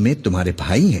دین میں تمہارے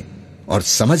بھائی ہیں اور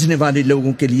سمجھنے والے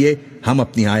لوگوں کے لیے ہم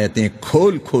اپنی آیتیں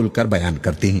کھول کھول کر بیان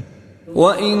کرتے ہیں.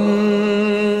 وَإِن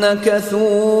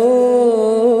نَكَثُوا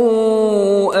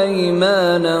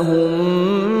أَيْمَانَهُم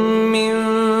مِّن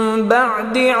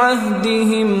بَعْدِ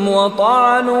عَهْدِهِمْ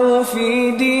وَطَعَنُوا فِي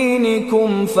دِينِكُمْ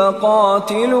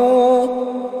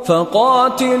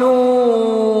فَقَاتِلُوا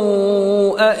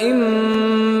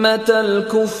أَئِمَّةَ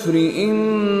الْكُفْرِ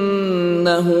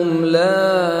إِنَّهُمْ لَا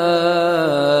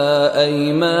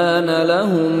أَيْمَانَ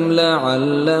لَهُمْ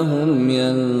لَعَلَّهُمْ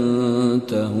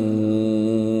يَنْتَهُونَ.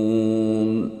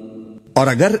 اور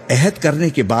اگر عہد کرنے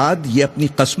کے بعد یہ اپنی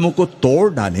قسموں کو توڑ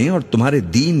ڈالیں اور تمہارے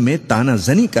دین میں تانا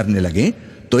زنی کرنے لگیں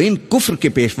تو ان کفر کے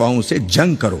پیشواؤں سے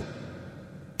جنگ کرو.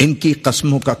 ان کی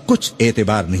قسموں کا کچھ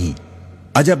اعتبار نہیں.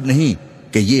 عجب نہیں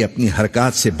کہ یہ اپنی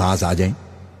حرکات سے باز آ جائیں.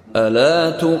 ألا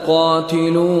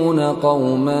تقاتلون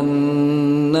قوما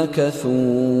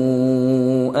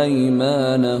نكثوا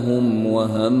أيمانهم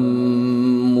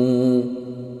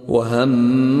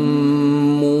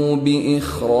وهموا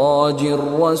بإخراج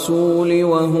الرسول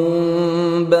وهم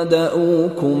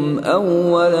بدأوكم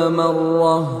أول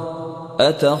مرة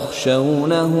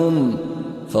أتخشونهم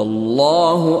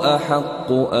فالله أحق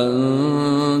أن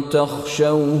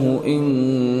تخشوه إن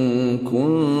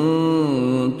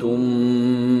كنتم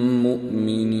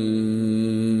مؤمنين.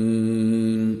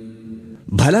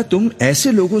 بھلا تم ایسے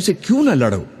لوگوں سے کیوں نہ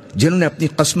لڑو جنہوں نے اپنی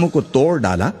قسموں کو توڑ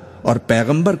ڈالا اور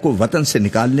پیغمبر کو وطن سے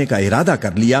نکالنے کا ارادہ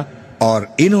کر لیا اور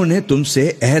انہوں نے تم سے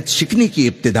عہد شکنی کی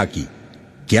ابتدا کی.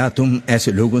 کیا تم ایسے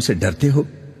لوگوں سے ڈرتے ہو؟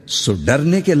 سو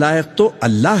ڈرنے کے لائق تو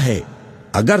اللہ ہے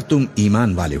اگر تم ایمان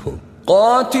والے ہو.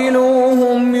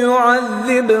 قاتلوهم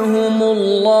يعذبهم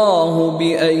الله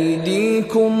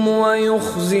بأيديكم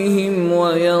ويخزهم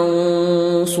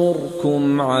وينصركم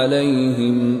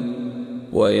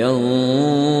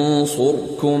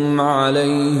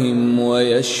عليهم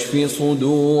ويشف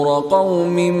صدور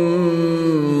قوم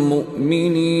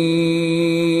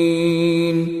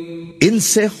مؤمنين. ان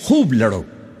سے خوب لڑو،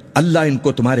 اللہ ان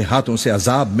کو تمہارے ہاتھوں سے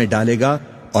عذاب میں ڈالے گا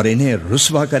اور انہیں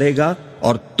رسوا کرے گا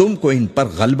اور تم کو ان پر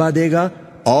غلبہ دے گا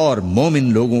اور مومن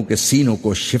لوگوں کے سینوں کو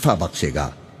شفا بخشے گا.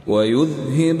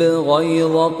 وَيُذْهِبْ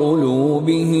غَيْظَ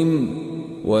قُلُوبِهِمْ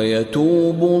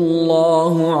وَيَتُوبُ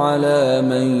اللَّهُ عَلَى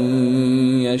مَن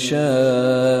يَشَاءُ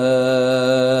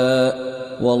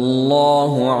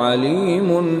وَاللَّهُ عَلِيمٌ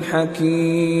حَكِيمٌ.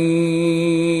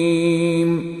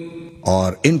 اور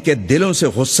ان کے دلوں سے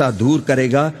غصہ دور کرے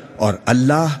گا اور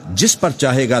اللہ جس پر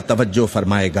چاہے گا توجہ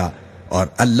فرمائے گا اور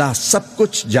اللہ سب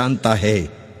کچھ جانتا ہے،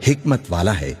 حکمت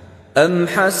والا ہے. أَمْ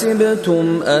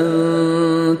حَسِبْتُمْ أَن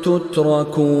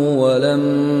تُتْرَكُوا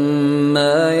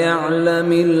وَلَمَّا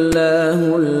يَعْلَمِ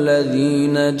اللَّهُ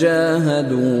الَّذِينَ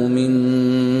جَاهَدُوا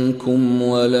مِنكُمْ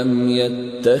وَلَمْ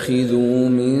يَتَّخِذُوا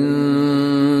مِن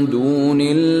دُونِ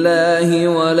اللَّهِ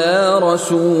وَلَا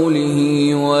رَسُولِهِ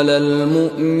وَلَا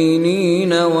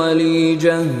الْمُؤْمِنِينَ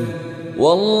وَلِيجَةً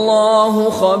وَاللَّهُ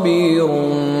خَبِيرٌ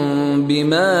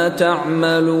بِمَا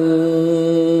تَعْمَلُونَ۔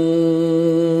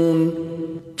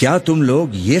 کیا تم لوگ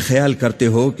یہ خیال کرتے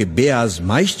ہو کہ بے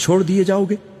آزمائش چھوڑ دیے جاؤ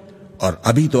گے؟ اور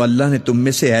ابھی تو اللہ نے تم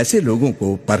میں سے ایسے لوگوں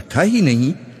کو پرکھا ہی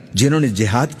نہیں جنہوں نے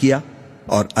جہاد کیا،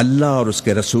 اور اللہ اور اس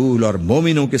کے رسول اور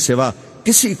مومنوں کے سوا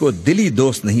کسی کو دلی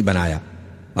دوست نہیں بنایا،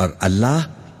 اور اللہ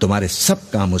تمہارے سب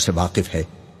کاموں سے واقف ہے۔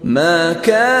 ما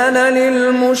كان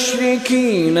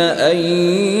للمشركين أن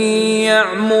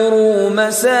يعمروا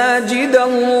مساجد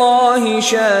الله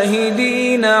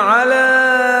شاهدين على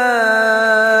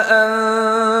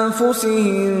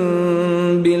أنفسهم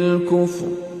بالكفر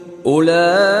أولئك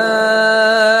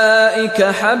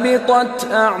حبطت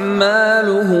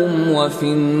أعمالهم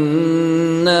وفي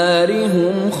النار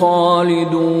هم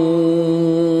خالدون۔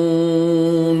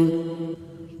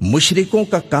 مشرکوں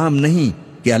کا کام نہیں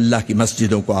کہ اللہ کی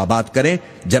مسجدوں کو آباد کریں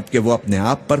جبکہ وہ اپنے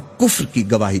آپ پر کفر کی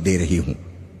گواہی دے رہی ہوں۔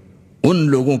 ان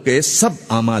لوگوں کے سب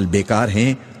اعمال بیکار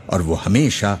ہیں اور وہ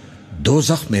ہمیشہ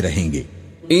دوزخ میں رہیں گے۔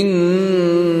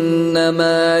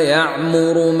 انما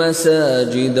يعمر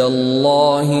مساجد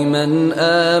الله من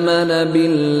آمن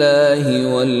بالله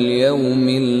واليوم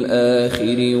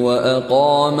الآخر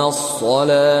وأقام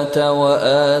الصلاة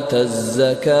وآتى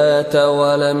الزكاة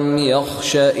ولم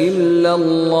يخش إلا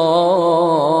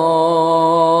الله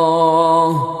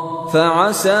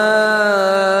فعسى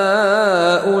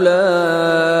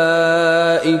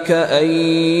أولئك أن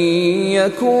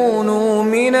يكونوا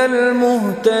من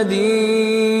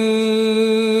المهتدين۔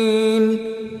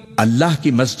 اللہ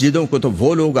کی مسجدوں کو تو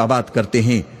وہ لوگ آباد کرتے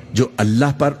ہیں جو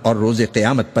اللہ پر اور روز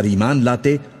قیامت پر ایمان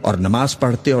لاتے اور نماز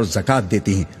پڑھتے اور زکوٰۃ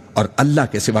دیتے ہیں اور اللہ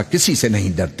کے سوا کسی سے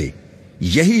نہیں ڈرتے،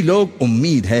 یہی لوگ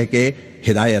امید ہے کہ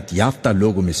ہدایت یافتہ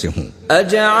لوگوں میں سے ہوں۔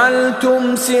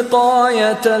 اجعلتم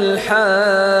سقایت الحاج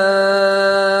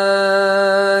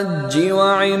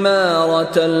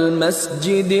وعمارة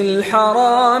المسجد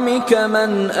الحرام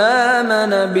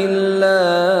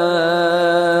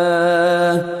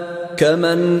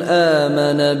كمن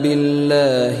آمن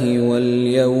بالله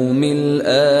واليوم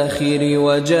الآخر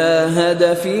وجاهد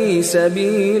في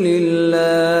سبيل الله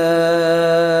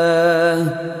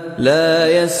لا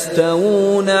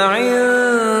يستوون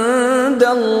عند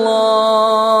الله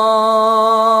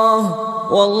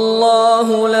والله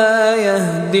لا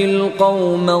يهدي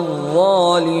القوم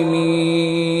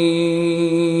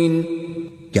الظالمين۔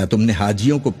 کیا تم نے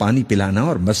حاجیوں کو پانی پلانا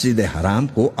اور مسجد حرام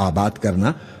کو آباد کرنا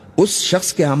اس شخص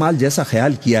کے اعمال جیسا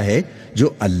خیال کیا ہے جو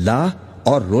اللہ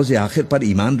اور روز آخر پر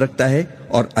ایمان رکھتا ہے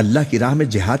اور اللہ کی راہ میں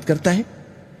جہاد کرتا ہے؟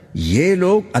 یہ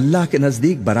لوگ اللہ کے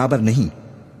نزدیک برابر نہیں،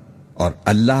 اور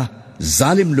اللہ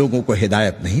ظالم لوگوں کو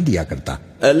ہدایت نہیں دیا کرتا۔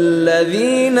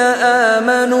 الذين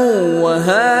آمنوا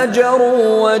وهاجروا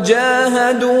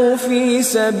وجاهدوا في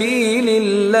سبيل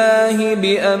الله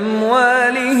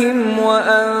بأموالهم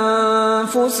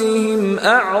وأنفسهم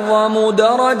أعظم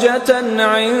درجة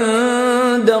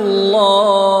عند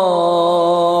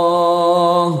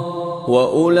الله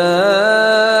وأولئك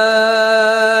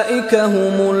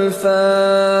هم الفائزون۔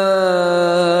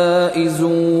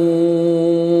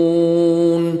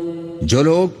 جو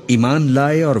لوگ ایمان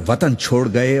لائے اور وطن چھوڑ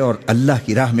گئے اور اللہ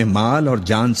کی راہ میں مال اور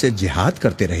جان سے جہاد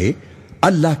کرتے رہے،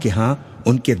 اللہ کے ہاں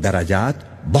ان کے درجات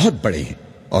بہت بڑے ہیں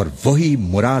اور وہی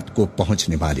مراد کو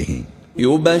پہنچنے والے ہیں۔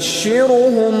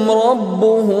 يبشرهم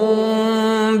ربهم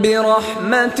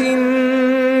برحمة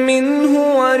منه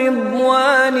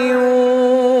ورضوان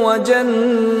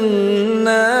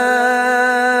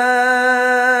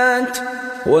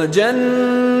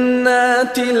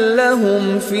وجنات لهم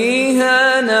فيها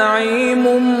نعيم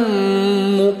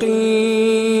مقيم۔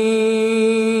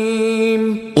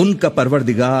 ان کا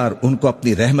پروردگار ان کو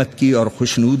اپنی رحمت کی اور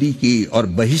خوشنودی کی اور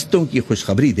بہشتوں کی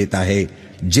خوشخبری دیتا ہے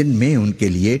جن میں ان کے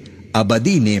لیے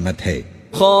ابدی نعمت ہے۔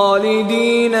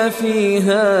 خالدین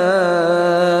فیہا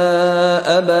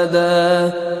ابدا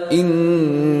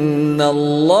ان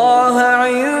اللہ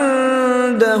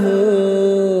عنده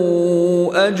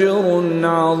اجر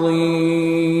عظیم۔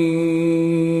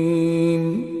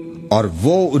 اور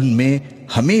وہ ان میں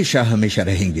ہمیشہ ہمیشہ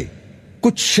رہیں گے،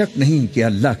 کچھ شک نہیں کہ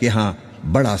اللہ کے ہاں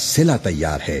بڑا صلہ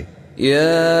تیار ہے۔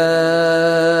 يا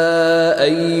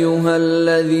أيها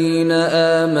الذين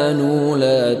آمنوا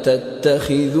لا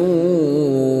تتخذوا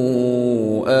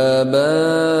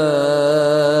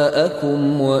آباءكم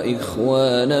آباءكم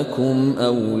وإخوانكم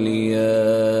أولياء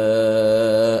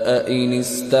إن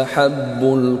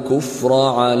استحبوا الكفر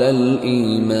على الإيمان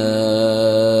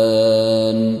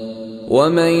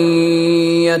ومن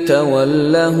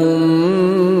يتولهم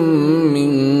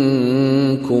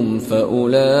منكم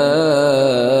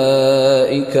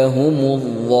فأولئك هم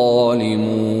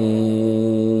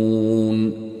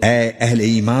الظالمون۔ اے اہل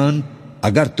ایمان،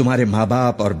 اگر تمہارے ماں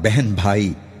باپ اور بہن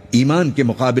بھائی ایمان کے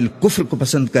مقابل کفر کو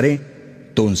پسند کریں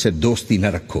تو ان سے دوستی نہ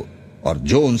رکھو، اور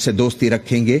جو ان سے دوستی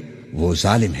رکھیں گے وہ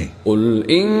ظالم ہیں۔ قل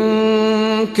إن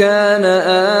كان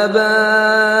آباؤكم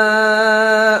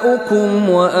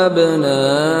وأبناؤكم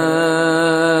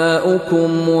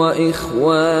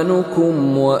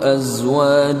وإخوانكم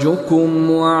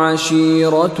وأزواجكم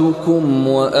وعشيرتكم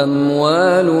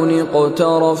وأموال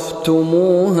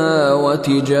اقترفتموها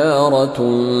وتجارة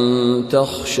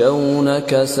تخشون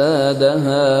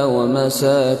كسادها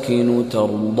ومساكن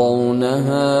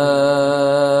ترضونها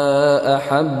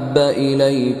أحب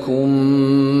إليكم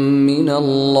من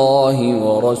الله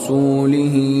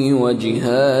ورسوله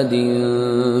وجهاد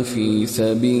في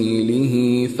سبيله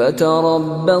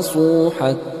فتربصوا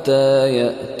حتى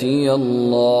يأتي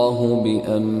الله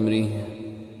بأمره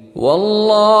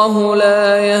والله لا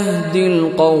يهدي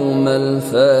القوم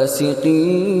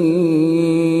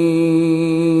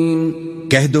الفاسقين۔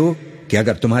 کہہ دو کہ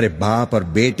اگر تمہارے باپ اور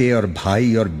بیٹے اور بھائی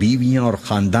اور بیویاں اور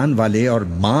خاندان والے اور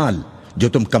مال جو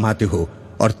تم کماتے ہو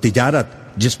اور تجارت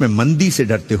جس میں مندی سے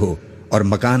ڈرتے ہو اور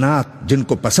مکانات جن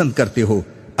کو پسند کرتے ہو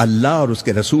اللہ اور اس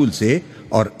کے رسول سے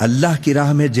اور اللہ کی راہ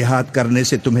میں جہاد کرنے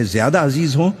سے تمہیں زیادہ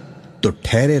عزیز ہوں تو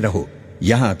ٹھہرے رہو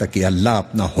یہاں تک کہ اللہ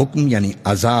اپنا حکم یعنی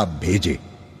عذاب بھیجے،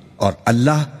 اور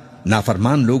اللہ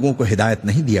نافرمان لوگوں کو ہدایت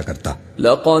نہیں دیا کرتا۔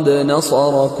 لقد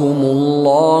نصركم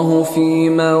الله في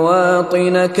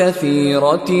مواطن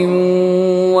كثيرة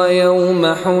ويوم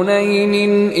حنين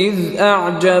إذ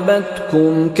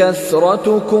أعجبتكم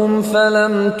كثرتكم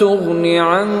فلم تغن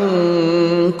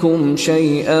عنكم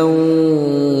شيئا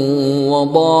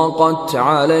وضاقت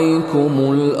عليكم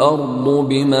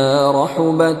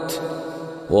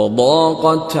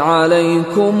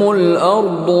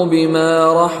الأرض بما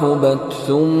رحبت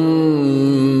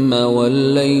ثم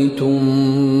وليتم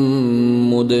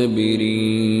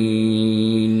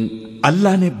مدبرين۔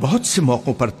 اللہ نے بہت سے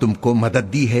موقعوں پر تم کو مدد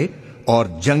دی ہے، اور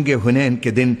جنگ حنین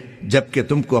کے دن جبکہ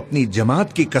تم کو اپنی جماعت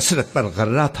کی کثرت پر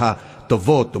غرہ تھا تو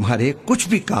وہ تمہارے کچھ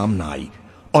بھی کام نہ آئی،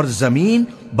 اور زمین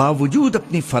باوجود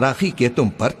اپنی فراخی کے تم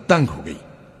پر تنگ ہو گئی،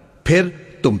 پھر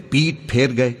تم پیٹ پھیر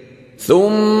گئے۔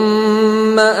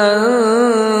 ثم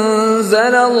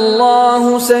أنزل الله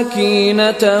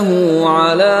سكينته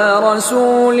على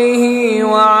رسوله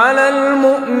وعلى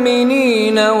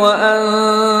المؤمنين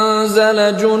وأنزل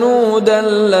جنودا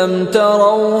لم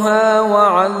تروها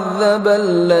وعذب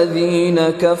الذين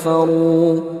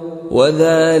كفروا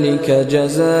وذلك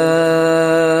جزاء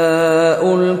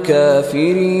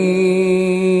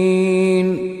الكافرين۔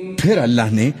 پھر اللہ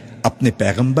نے اپنے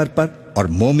پیغمبر پر اور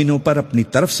مومنوں پر اپنی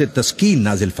طرف سے تسکین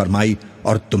نازل فرمائی،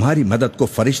 اور تمہاری مدد کو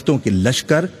فرشتوں کے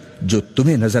لشکر جو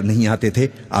تمہیں نظر نہیں آتے تھے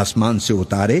آسمان سے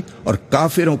اتارے، اور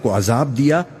کافروں کو عذاب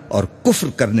دیا، اور کفر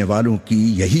کرنے والوں کی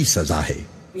یہی سزا ہے۔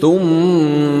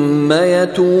 ثم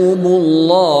يتوب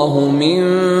الله من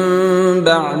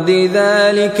بعد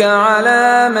ذلك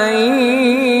على من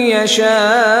يشاء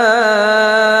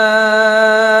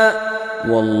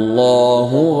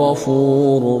والله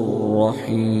غفور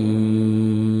رحيم۔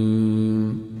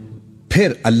 پھر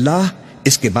اللہ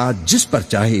اس کے بعد جس پر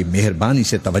چاہے مہربانی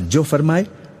سے توجہ فرمائے،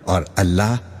 اور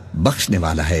اللہ بخشنے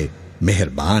والا ہے،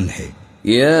 مہربان ہے۔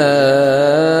 يا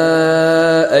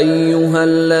أيها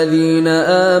الذين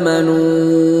آمنوا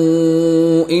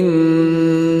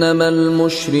إنما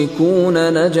المشركون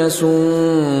نجس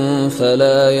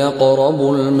فلا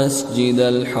يقربوا المسجد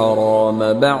الحرام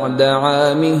بعد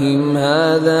عامهم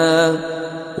هذا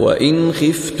وإن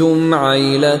خفتم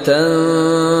عيلة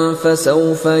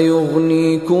فسوف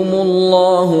يغنيكم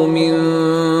الله من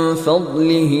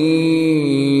فضله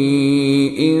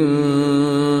إن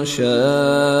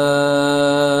شاء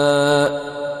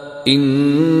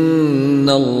ان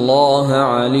اللہ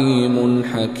علیم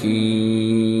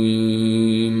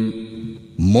حکیم۔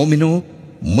 مومنوں،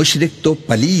 مشرک تو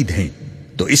پلید ہیں،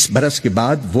 تو اس برس کے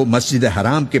بعد وہ مسجد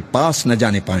حرام کے پاس نہ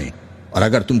جانے پائیں، اور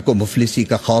اگر تم کو مفلسی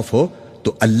کا خوف ہو تو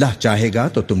اللہ چاہے گا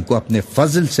تو تم کو اپنے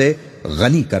فضل سے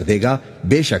غنی کر دے گا،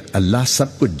 بے شک اللہ سب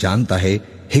کچھ جانتا ہے،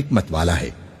 حکمت والا ہے۔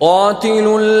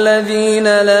 قاتلوا الذين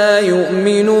لا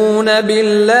يؤمنون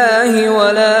بالله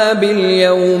ولا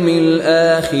باليوم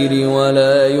الآخر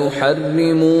ولا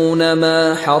يحرمون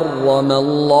ما حرم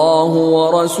الله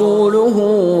ورسوله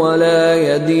ولا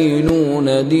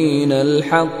يدينون دين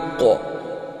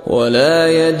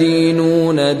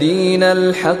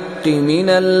الحق من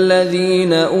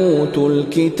الذين أوتوا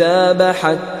الكتاب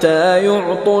حتى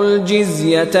يعطوا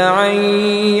الجزية عن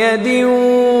يد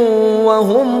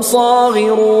وهم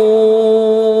صاغرون.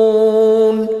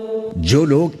 جو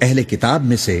لوگ اہل کتاب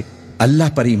میں سے اللہ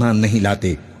پر ایمان نہیں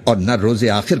لاتے اور نہ روز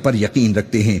آخر پر یقین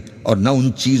رکھتے ہیں اور نہ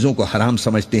ان چیزوں کو حرام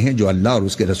سمجھتے ہیں جو اللہ اور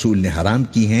اس کے رسول نے حرام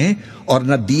کی ہیں اور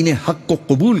نہ دین حق کو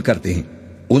قبول کرتے ہیں،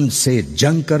 ان سے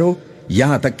جنگ کرو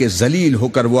یہاں تک کہ ذلیل ہو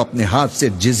کر وہ اپنے ہاتھ سے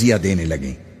جزیہ دینے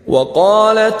لگیں.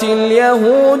 وقالت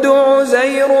اليهود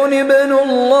عزير ابن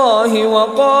الله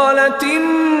وقالت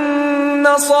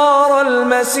النصارى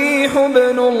المسيح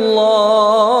ابن الله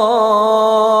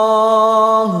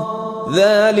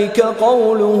ذلك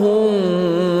قولهم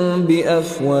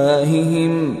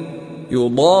بأفواههم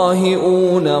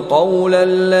يضاهئون قول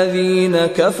الذين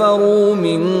كفروا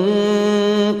من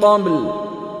قبل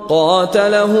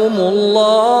قاتلهم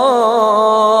الله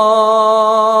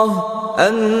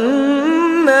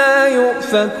أَنَّى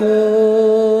يُؤْفَكُونَ.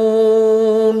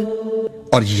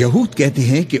 اور یہود کہتے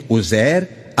ہیں کہ عزیر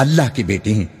اللہ کے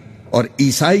بیٹے ہیں اور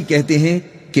عیسائی کہتے ہیں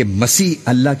کہ مسیح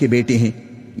اللہ کے بیٹے ہیں.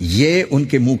 یہ ان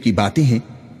کے منہ کی باتیں ہیں.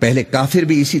 پہلے کافر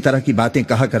بھی اسی طرح کی باتیں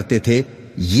کہا کرتے تھے،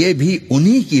 یہ بھی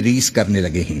انہی کی ریس کرنے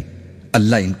لگے ہیں.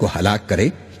 اللہ ان کو ہلاک کرے،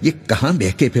 یہ کہاں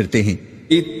بہکے پھرتے ہیں.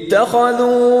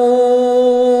 اتخذوا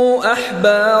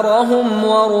احبارهم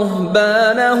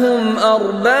ورهبانهم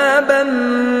اربابا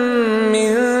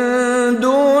من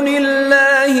دون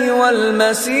الله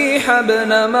والمسيح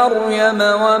ابن مريم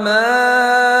وما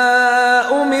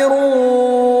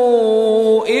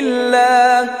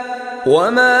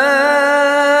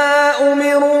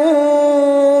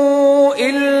امروا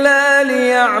الا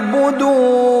ليعبدوا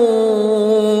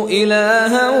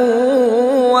الها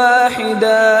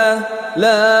واحدا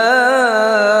لا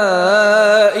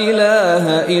الہ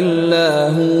الا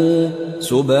هو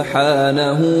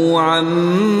سبحانہ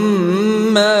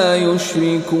عما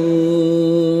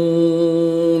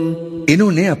یشرکون.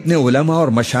 انہوں نے اپنے علماء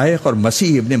اور مشائخ اور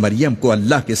مسیح ابن مریم کو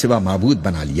اللہ کے سوا معبود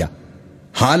بنا لیا،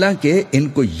 حالانکہ ان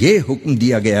کو یہ حکم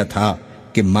دیا گیا تھا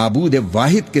کہ معبود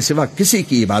واحد کے سوا کسی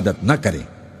کی عبادت نہ کریں،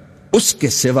 اس کے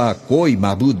سوا کوئی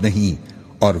معبود نہیں،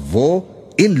 اور وہ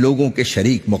ان لوگوں کے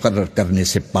شریک مقرر کرنے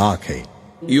سے پاک ہے.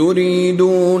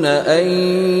 يريدون أن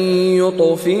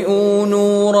يطفئوا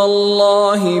نور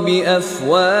الله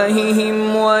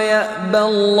بأفواههم ويأبى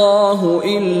الله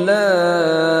إلا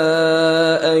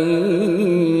أن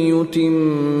يتم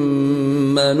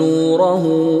نوره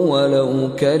ولو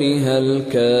كره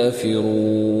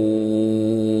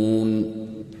الكافرون.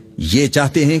 یہ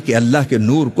چاہتے ہیں کہ اللہ کے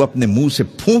نور کو اپنے منہ سے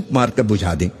پھونک مار کر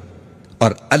بجھا دیں،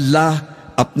 اور اللہ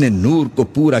اپنے نور کو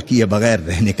پورا کیے بغیر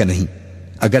رہنے کا نہیں،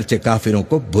 اگرچہ کافروں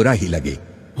کو برا ہی لگے.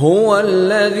 هو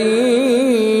الذي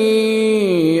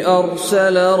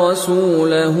ارسل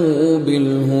رسوله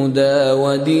بالهدى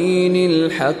ودين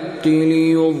الحق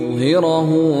ليظهره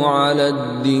على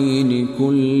الدين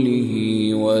كله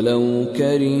ولو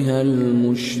كره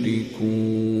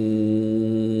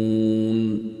المشركون.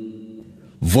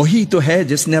 وہی تو ہے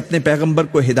جس نے اپنے پیغمبر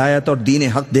کو ہدایت اور دین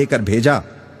حق دے کر بھیجا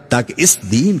تاکہ اس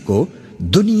دین کو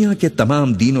دنیا کے تمام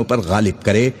دینوں پر غالب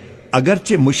کرے،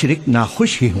 اگرچہ مشرک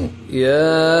ناخوش ہی ہوں. یا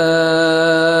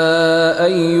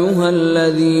ایھا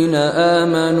الذین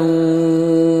آمنوا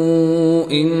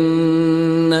ان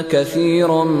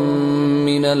کثیرا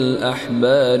من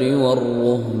الاحبار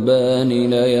والرہبان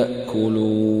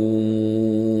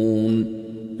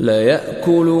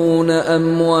لَيَأْكُلُونَ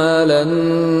أَمْوَالَ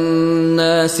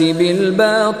النَّاسِ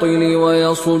بِالْبَاطِلِ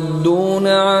وَيَصُدُّونَ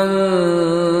عَن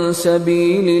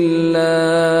سَبِيلِ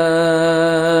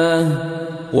اللَّهِ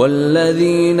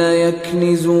وَالَّذِينَ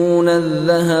يَكْنِزُونَ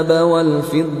الذَّهَبَ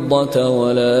وَالْفِضَّةَ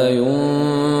وَلَا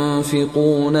يُنْفِقُونَهَا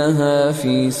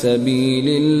فِي سَبِيلِ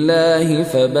اللَّهِ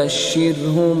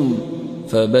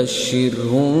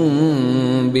فَبَشِّرْهُم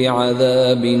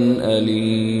بِعَذَابٍ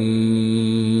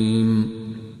أَلِيمٍ.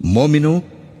 مومنوں،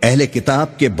 اہل کتاب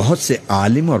کے بہت سے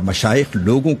عالم اور مشائخ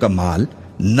لوگوں کا مال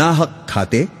ناحق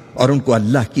کھاتے اور ان کو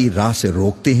اللہ کی راہ سے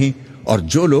روکتے ہیں، اور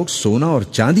جو لوگ سونا اور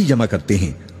چاندی جمع کرتے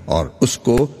ہیں اور اس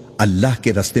کو اللہ کے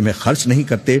راستے میں خرچ نہیں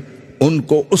کرتے، ان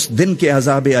کو اس دن کے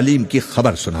عذاب علیم کی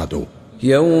خبر سنا دو.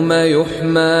 یوم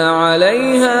یحمى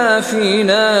علیہا فی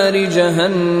نار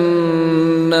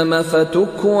جہنم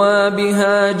فتکوى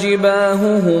بها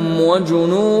جباہهم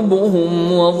وجنوبهم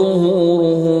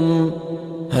وظہورهم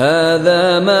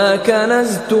هذا ما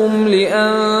كنزتم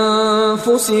لأنفسكم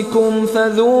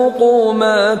فذوقوا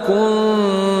ما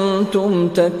كنتم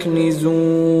تكنزون.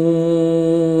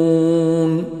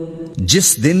 جس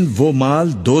دن وہ مال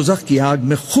دوزخ کی آگ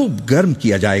میں خوب گرم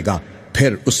کیا جائے گا، پھر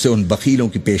اس سے ان بخیلوں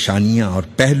کی پیشانیاں اور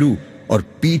پہلو اور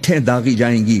پیٹھیں داغی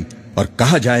جائیں گی، اور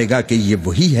کہا جائے گا کہ یہ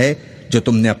وہی ہے جو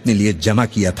تم نے اپنے لیے جمع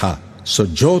کیا تھا، سو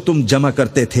جو تم جمع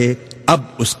کرتے تھے اب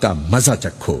اس کا مزہ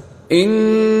چکھو.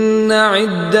 ان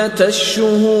عدت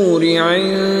الشهور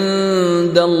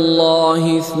عند الله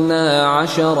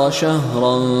 12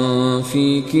 شهرا في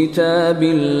كتاب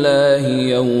الله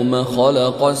يوم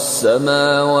خلق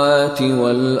السماوات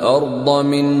والأرض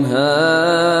منها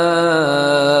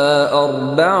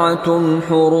 4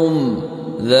 حرم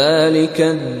ذلك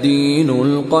الدين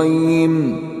القيم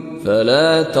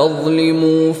فلا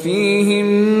تظلموا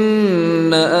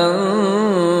فيهن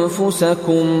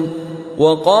أنفسكم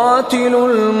وقاتلوا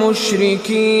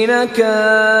المشركين كافة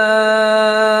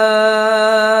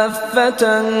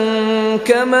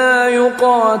كما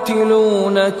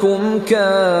يقاتلونكم كافة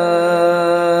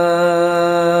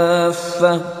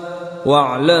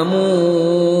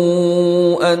واعلموا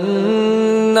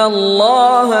أن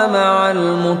الله مع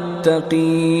المتقين.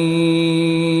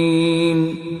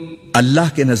 اللہ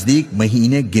کے نزدیک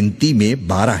مہینے گنتی میں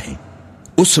 12 ہیں،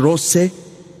 اس روز سے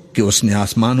کہ اس نے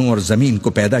آسمانوں اور زمین کو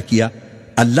پیدا کیا.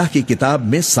 اللہ کی کتاب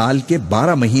میں سال کے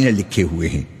 12 مہینے لکھے ہوئے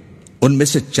ہیں، ان میں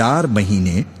سے 4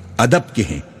 مہینے ادب کے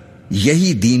ہیں.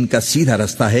 یہی دین کا سیدھا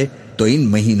رستہ ہے، تو ان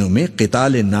مہینوں میں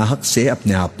قتال ناحق سے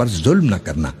اپنے آپ پر ظلم نہ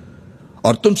کرنا،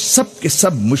 اور تم سب کے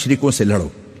سب مشرکوں سے لڑو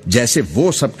جیسے وہ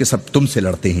سب کے سب تم سے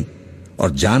لڑتے ہیں، اور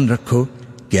جان رکھو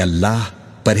کہ اللہ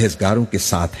پرہیزگاروں کے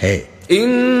ساتھ ہے.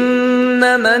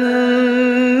 انما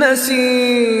النسيء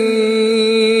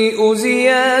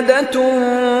زيادة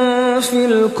في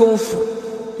الكفر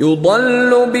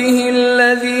يضل به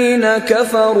الذين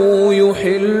كفروا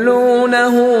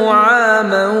يحلونه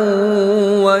عاما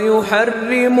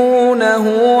ويحرمونه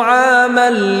عاما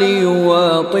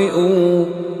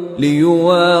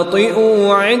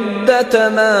ليواطئوا عدة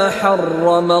ما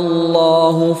حرم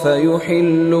الله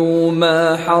فيحلوا ما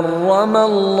حرم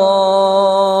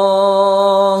الله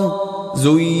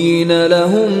زين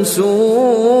لهم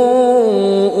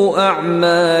سوء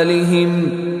أعمالهم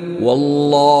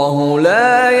والله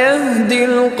لا يهدي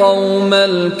القوم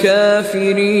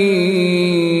الكافرين.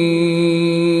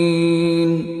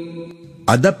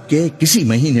 ادب کے کسی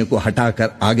مہینے کو ہٹا کر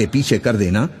آگے پیچھے کر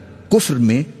دینا کفر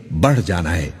میں بڑھ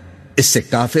جانا ہے. اس سے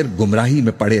کافر گمراہی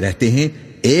میں پڑے رہتے ہیں.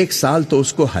 ایک سال تو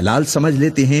اس کو حلال سمجھ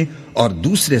لیتے ہیں اور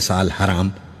دوسرے سال حرام،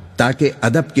 تاکہ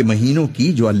ادب کے مہینوں کی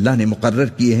جو اللہ نے مقرر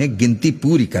کیے ہیں گنتی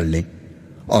پوری کر لیں،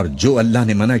 اور جو اللہ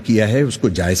نے منع کیا ہے اس کو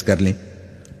جائز کر لیں.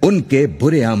 ان کے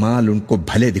برے اعمال ان کو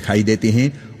بھلے دکھائی دیتے ہیں،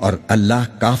 اور اللہ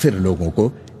کافر لوگوں کو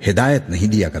ہدایت نہیں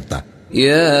دیا کرتا.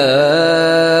 يا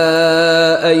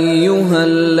أيها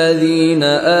الذين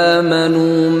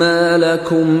آمنوا ما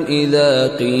لكم إذا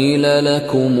قيل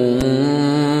لكم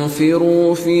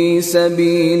انفروا في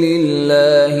سبيل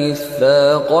الله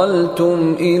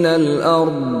اثاقلتم إلى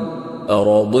الأرض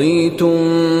أرضيتم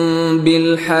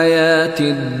بالحياة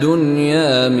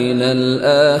الدنيا من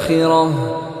الآخرة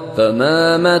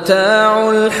فما متاع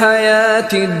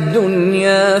الحياة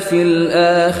الدنيا في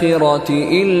الآخرة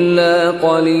إلا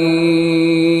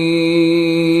قليل.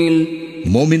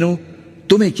 مومنو،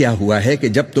 تمہیں کیا ہوا ہے کہ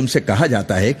جب تم سے کہا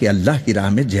جاتا ہے کہ اللہ کی راہ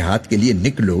میں جہاد کے لیے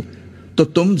نکلو تو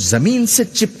تم زمین سے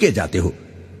چپکے جاتے ہو،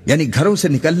 یعنی گھروں سے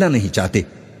نکلنا نہیں چاہتے؟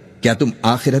 کیا تم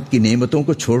آخرت کی نعمتوں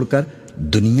کو چھوڑ کر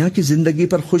دنیا کی زندگی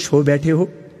پر خوش ہو بیٹھے ہو؟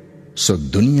 سو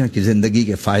دنیا کی زندگی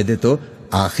کے فائدے تو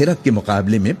آخرت کے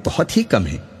مقابلے میں بہت ہی کم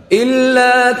ہیں.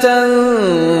 إِلَّا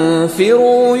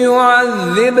تَنفِرُوا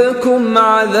يُعَذِّبْكُمْ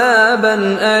عَذَابًا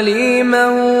أَلِيمًا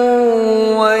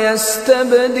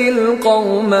وَيَسْتَبْدِلْ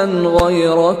قَوْمًا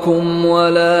غَيْرَكُمْ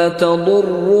وَلَا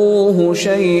تَضُرُّوهُ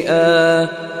شَيْئًا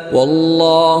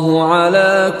وَاللَّهُ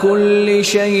عَلَى كُلِّ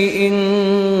شَيْءٍ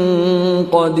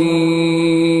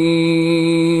قَدِيرٌ.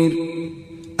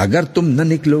 اگر تم نہ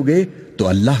نکلو گے تو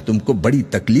اللہ تم کو بڑی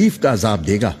تکلیف کا عذاب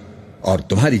دے گا، اور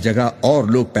تمہاری جگہ اور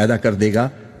لوگ پیدا کر دے گا،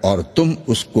 اور تم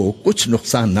اس کو کچھ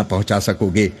نقصان نہ پہنچا سکو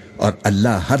گے، اور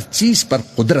اللہ ہر چیز پر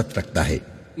قدرت رکھتا ہے.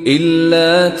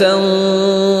 إِلَّا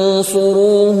تَنصُرُوهُ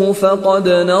فَقَدْ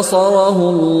نَصَرَهُ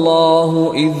اللَّهُ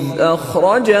إِذْ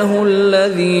أَخْرَجَهُ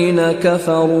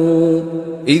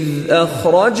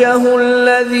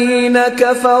الَّذِينَ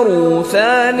كَفَرُوا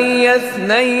ثَانِيَ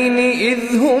اثْنَيْنِ إِذْ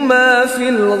هُمَا فِي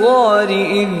الْغَارِ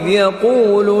إِذْ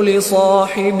يَقُولُ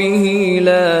لِصَاحِبِهِ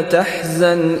لَا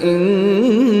تَحْزَنْ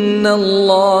إِنَّ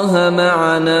اللَّهَ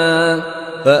مَعَنَا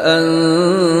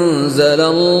فأنزل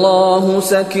الله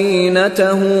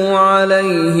سكينته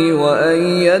عليه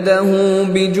وأيده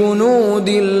بجنود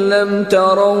لم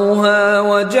تروها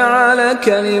وجعل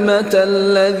كلمة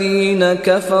الذين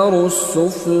كفروا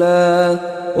السفلى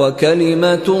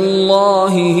وكلمة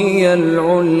الله هي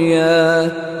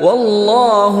العليا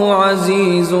والله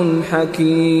عزيز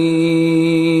حكيم.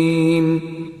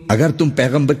 اگر تم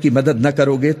پیغمبر کی مدد نہ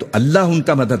کرو گے تو اللہ ان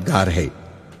کا مددگار ہے.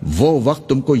 وہ وقت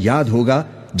تم کو یاد ہوگا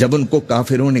جب ان کو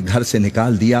کافروں نے گھر سے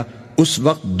نکال دیا. اس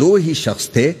وقت دو ہی شخص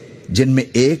تھے جن میں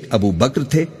ایک ابو بکر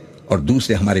تھے اور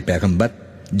دوسرے ہمارے پیغمبر.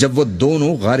 جب وہ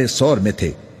دونوں غار ثور میں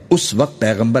تھے اس وقت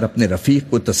پیغمبر اپنے رفیق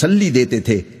کو تسلی دیتے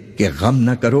تھے کہ غم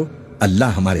نہ کرو، اللہ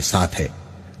ہمارے ساتھ ہے.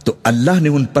 تو اللہ نے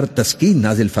ان پر تسکین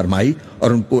نازل فرمائی اور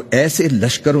ان کو ایسے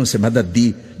لشکروں سے مدد دی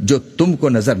جو تم کو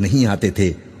نظر نہیں آتے تھے،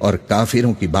 اور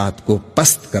کافروں کی بات کو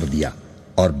پست کر دیا.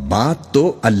 اور بات تو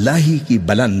اللہ ہی کی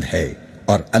بلند ہے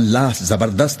اور اللہ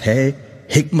زبردست ہے،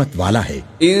 حکمت والا ہے.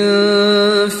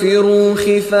 انفروا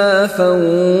خفافا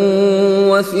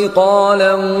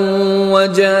وثقالا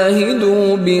وجاهدوا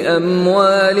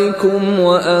بأموالكم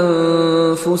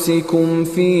وأنفسكم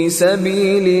في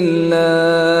سبيل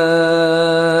الله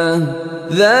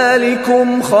ذلكم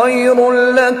خير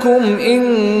لكم إن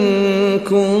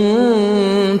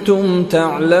كنتم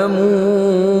تعلمون.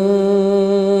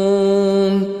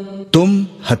 تم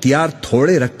ہتھیار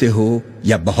تھوڑے رکھتے ہو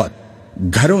یا بہت،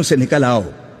 گھروں سے نکل آؤ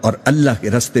اور اللہ کے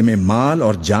راستے میں مال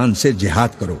اور جان سے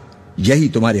جہاد کرو، یہی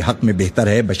تمہارے حق میں بہتر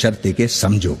ہے بشرطے کہ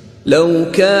سمجھو. لو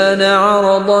كان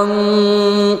عرضا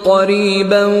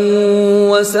قريبا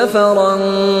وسفرا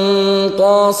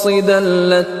قاصدا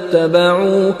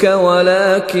لاتبعوك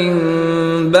ولكن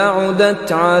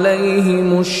بعدت عليهم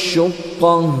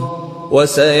الشقة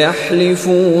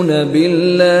وسيحلفون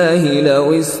بالله لو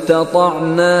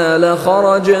استطعنا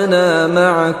لخرجنا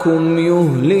معكم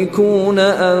يهلكون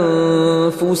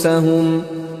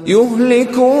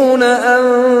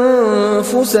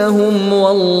أنفسهم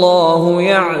والله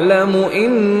يعلم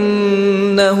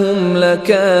إنهم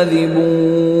لكاذبون.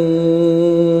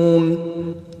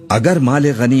 اگر مال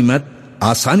غنیمت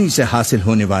آسانی سے حاصل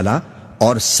ہونے والا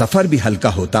اور سفر بھی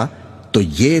ہلکا ہوتا تو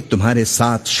یہ تمہارے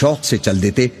ساتھ شوق سے چل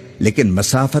دیتے، لیکن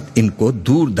مسافت ان کو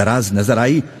دور دراز نظر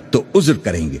آئی تو عذر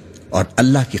کریں گے اور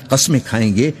اللہ کی قسمیں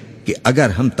کھائیں گے کہ اگر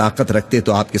ہم طاقت رکھتے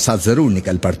تو آپ کے ساتھ ضرور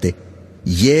نکل پڑتے.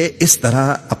 یہ اس طرح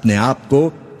اپنے آپ کو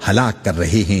ہلاک کر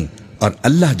رہے ہیں اور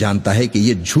اللہ جانتا ہے کہ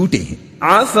یہ جھوٹے ہیں.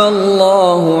 عفا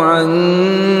اللہ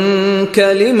عنک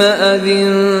لم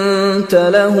اذنت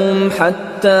لهم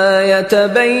حتى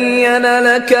يتبين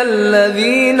لك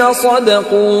الذين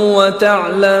صدقوا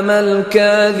وتعلم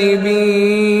الكاذبين.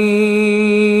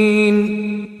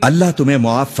 اللہ تمہیں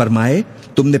معاف فرمائے،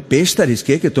 تم نے پیشتر اس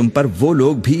کے کہ تم پر وہ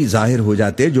لوگ بھی ظاہر ہو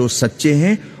جاتے جو سچے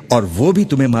ہیں اور وہ بھی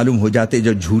تمہیں معلوم ہو جاتے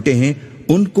جو جھوٹے ہیں.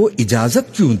 ان کو اجازت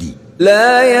کیوں دی؟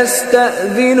 لا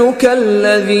يستأذنك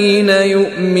الذين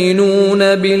يؤمنون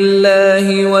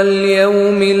بالله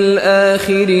واليوم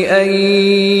الآخر أن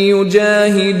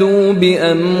يجاهدوا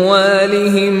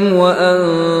بأموالهم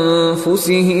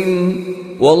وأنفسهم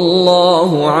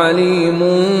والله عليم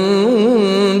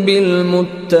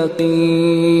بالمتقين.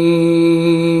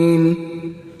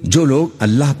 جو لوگ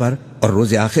اللہ پر اور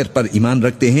روز آخر پر ایمان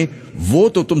رکھتے ہیں وہ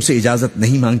تو تم سے اجازت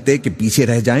نہیں مانگتے کہ پیچھے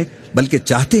رہ جائیں، بلکہ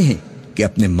چاہتے ہیں کہ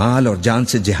اپنے مال اور جان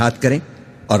سے جہاد کریں،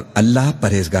 اور اللہ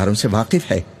پرہیزگاروں سے واقف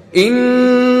ہے.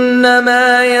 انما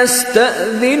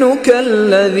يستأذنك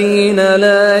الذين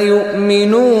لا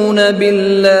يؤمنون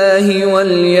بالله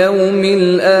واليوم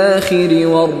الآخر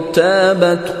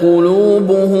وارتابت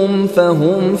قلوبهم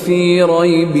فهم في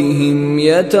ريبهم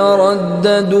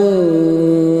يترددون.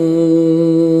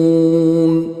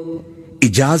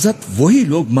 اجازت وہی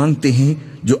لوگ مانگتے ہیں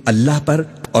جو اللہ پر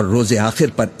اور روز آخر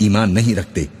پر ایمان نہیں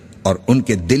رکھتے اور ان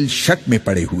کے دل شک میں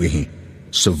پڑے ہوئے ہیں،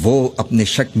 سو وہ اپنے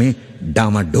شک میں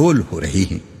ڈاماڈول ہو رہی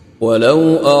ہیں. وَلَوْ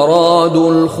أَرَادُوا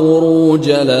الْخُرُوجَ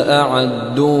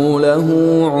لَأَعَدُّوا لَهُ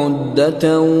عُدَّةً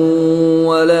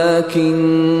وَلَكِنْ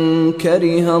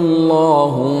كَرِهَ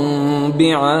اللَّهُ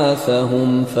بِعَاثَهُمْ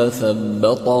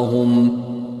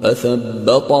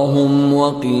فَثَبَّطَهُمْ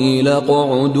وَقِيلَ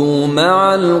اقْعُدُوا مَعَ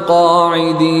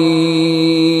الْقَاعِدِينَ.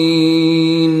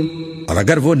 اور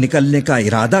اگر وہ نکلنے کا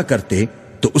ارادہ کرتے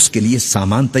تو اس کے لیے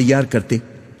سامان تیار کرتے،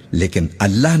 لیکن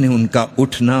اللہ نے ان کا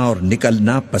اٹھنا اور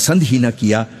نکلنا پسند ہی نہ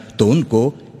کیا تو ان کو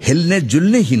ہلنے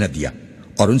جلنے ہی نہ دیا،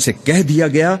 اور ان سے کہہ دیا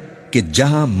گیا کہ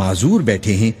جہاں معذور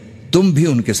بیٹھے ہیں تم بھی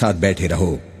ان کے ساتھ بیٹھے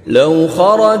رہو. لو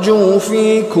خرجوا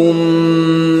فيكم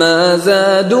ما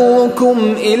زادوكم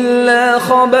إلا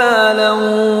خبالا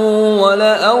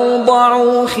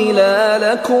أوضعوا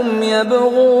خلالكم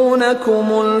يبغونكم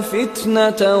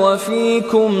الفتنة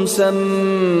وفيكم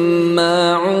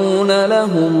سماعون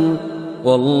لهم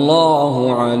والله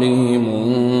عليم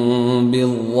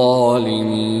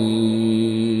بالظالمين.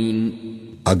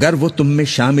 اگر وہ تم میں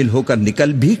شامل ہو کر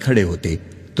نکل بھی کھڑے ہوتے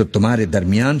تو تمہارے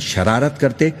درمیان شرارت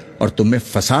کرتے اور تم میں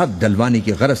فساد ڈلوانے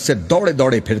کی غرض سے دوڑے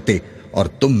دوڑے پھرتے، اور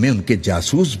تم میں ان کے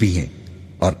جاسوس بھی ہیں،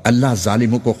 اور اللہ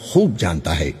ظالموں کو خوب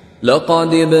جانتا ہے.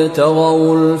 لقد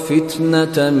ابتغوا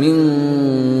الفتنة من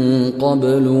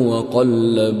قبل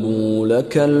وقلبوا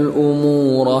لك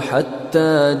الأمور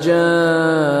حتى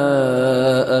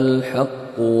جاء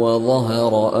الحق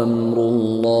وظهر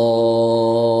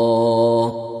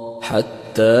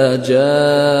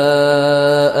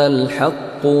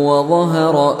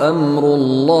أمر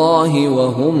الله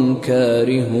وهم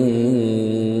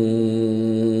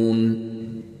كارهون.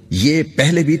 یہ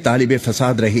پہلے بھی طالب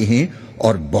فساد رہے ہیں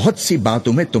اور بہت سی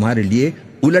باتوں میں تمہارے لیے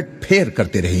الٹ پھیر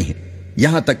کرتے رہے ہیں،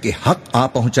 یہاں تک کہ حق آ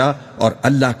پہنچا اور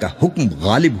اللہ کا حکم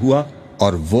غالب ہوا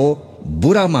اور وہ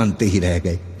برا مانتے ہی رہ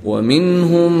گئے.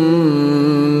 وَمِنْهُمْ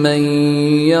مَنْ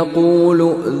يَقُولُ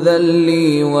ائْذَنْ لِي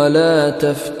وَلَا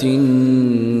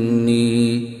تَفْتِنِّي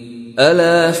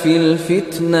أَلَا فِي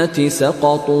الْفِتْنَةِ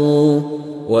سَقَطُوا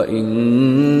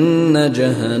وَإِنَّ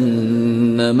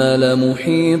جَهَنَّمَ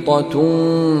لَمُحِيطَةٌ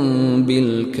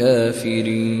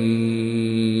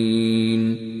بِالْكَافِرِينَ.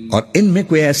 اور ان میں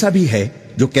کوئی ایسا بھی ہے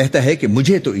جو کہتا ہے کہ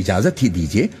مجھے تو اجازت ہی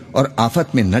دیجئے اور آفت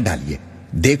میں نہ ڈالیے.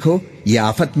 دیکھو یہ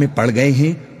آفت میں پڑ گئے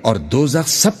ہیں اور دوزخ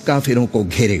سب کافروں کو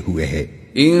گھیرے ہوئے ہے.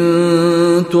 ان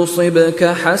تصبك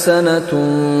حسنة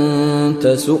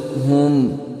تسؤهم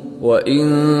وَإِن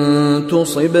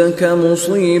تُصِبْكَ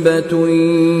مُصِيبَةٌ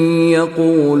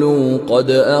يَقُولُوا قَدْ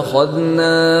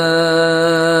أَخَذْنَا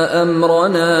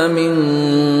أَمْرَنَا مِنْ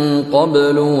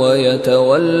قَبْلُ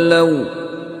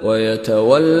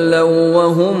وَيَتَوَلَّوْا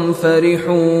وَهُمْ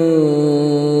فَرِحُونَ.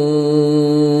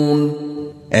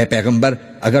 اے پیغمبر،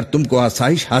 اگر تم کو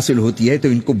آسائش حاصل ہوتی ہے تو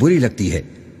ان کو بری لگتی ہے،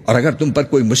 اور اگر تم پر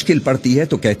کوئی مشکل پڑتی ہے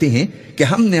تو کہتے ہیں کہ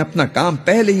ہم نے اپنا کام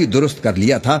پہلے ہی درست کر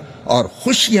لیا تھا، اور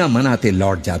خوشیاں مناتے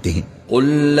لوٹ جاتے ہیں. قُل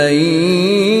لَّن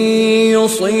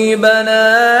يُصِيبَنَا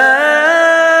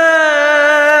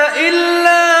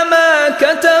إِلَّا مَا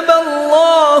كَتَبَ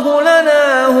اللَّهُ لَنَا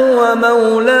هُوَ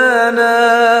مَوْلَانَا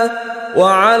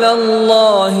وَعَلَى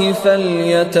اللَّهِ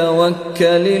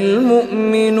فَلْيَتَوَكَّلِ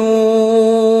الْمُؤْمِنُونَ.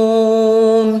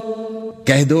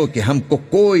 کہہ دو کہ ہم کو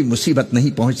کوئی مصیبت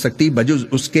نہیں پہنچ سکتی بجز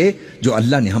اس کے جو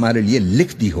اللہ نے ہمارے لیے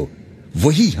لکھ دی ہو،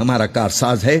 وہی ہمارا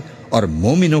کارساز ہے، اور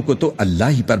مومنوں کو تو اللہ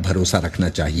ہی پر بھروسہ رکھنا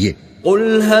چاہیے. قل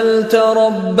هل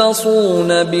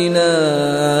تربصون بنا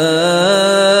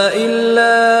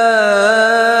إلا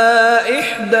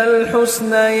إحدى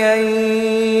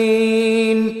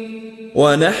الحسنيين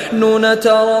ونحن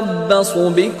نتربص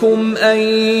بكم أن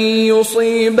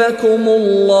يصيبكم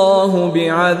الله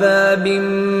بعذاب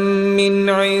من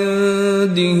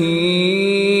عنده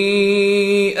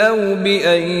أو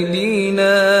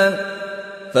بأيدينا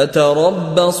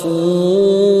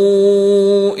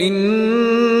فتربصوا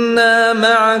إنا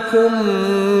معكم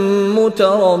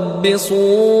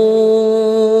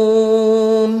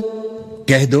متربصون.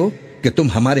 کہہ دو کہ تم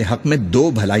ہمارے حق میں دو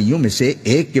بھلائیوں میں سے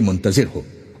ایک کے منتظر ہو،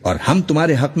 اور ہم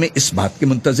تمہارے حق میں اس بات کے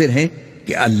منتظر ہیں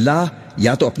کہ اللہ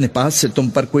یا تو اپنے پاس سے تم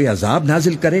پر کوئی عذاب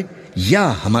نازل کرے یا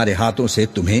ہمارے ہاتھوں سے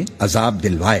تمہیں عذاب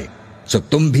دلوائے. سو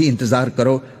تم بھی انتظار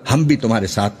کرو، ہم بھی تمہارے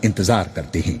ساتھ انتظار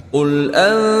کرتے ہیں. قل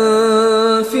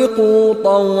انفقوا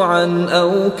طوعا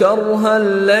او کرها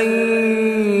لن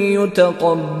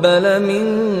يتقبل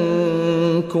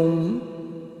منكم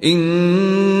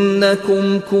انکم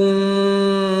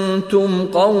کنتم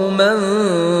قوما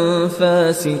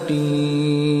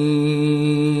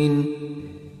فاسقین.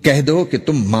 کہہ دو کہ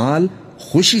تم مال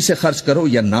خوشی سے خرچ کرو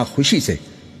یا ناخوشی سے،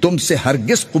 تم سے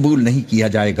ہرگز قبول نہیں کیا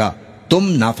جائے گا، تم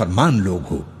نافرمان لوگ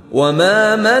ہو.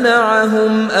 وما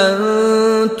منعهم أن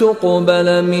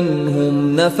تقبل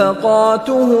منهم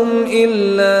نفقاتهم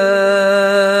إلا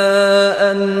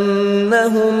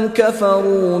أنهم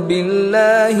كفروا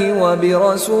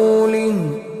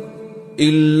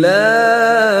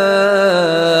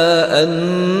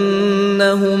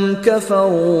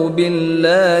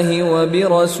بالله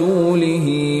وبرسوله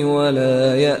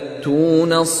ولا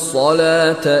يأتون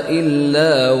الصلاة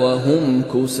إلا وهم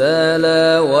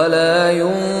كسالى ولا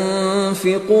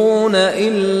ينفقون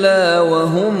إلا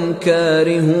وهم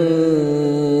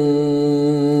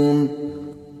كارهون.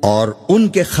 اور ان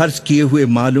کے خرچ کیے ہوئے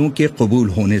مالوں کے قبول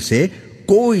ہونے سے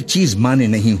کوئی چیز مانے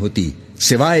نہیں ہوتی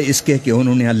سوائے اس کے کہ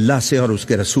انہوں نے اللہ سے اور اس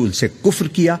کے رسول سے کفر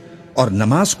کیا، اور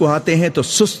نماز کو آتے ہیں تو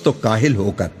سست و کاہل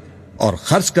ہو کر، اور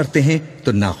خرچ کرتے ہیں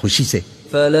تو ناخوشی سے.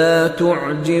 فلا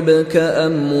تعجبك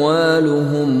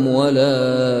أموالهم ولا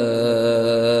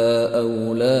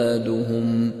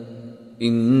أولادهم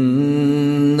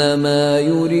إنما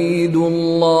يريد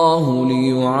الله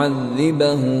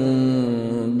ليعذبهم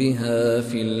بها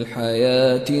في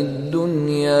الحياة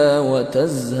الدنيا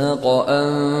وتزهق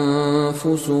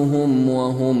أنفسهم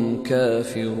وهم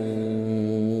كافرون.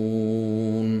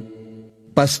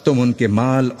 پس تم ان کے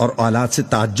مال اور اولاد سے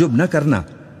تعجب نہ کرنا.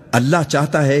 اللہ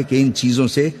چاہتا ہے کہ ان چیزوں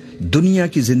سے دنیا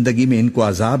کی زندگی میں ان کو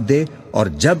عذاب دے، اور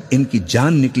جب ان کی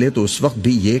جان نکلے تو اس وقت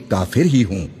بھی یہ کافر ہی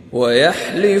ہوں.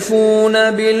 وَيَحْلِفُونَ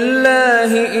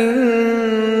بِاللَّهِ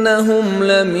إِنَّهُمْ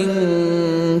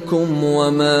لَمِنكُمْ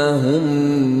وَمَا هُمْ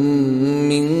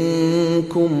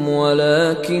مِنكُمْ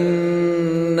وَلَكِنَّهُمْ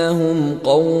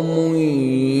قَوْمٌ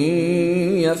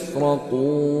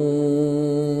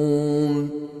يَفْرَقُونَ.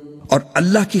 اور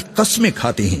اللہ کی قسمیں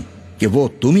کھاتے ہیں کہ وہ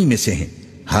تمہیں میں سے ہیں،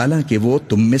 حالانکہ وہ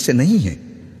تم میں سے نہیں ہیں.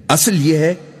 اصل یہ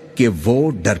ہے کہ وہ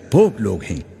ڈرپوک لوگ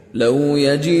ہیں. لو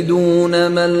يجدون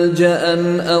ملجأ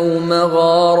أو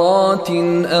مغارات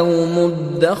أو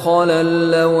مدخلا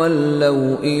لولوا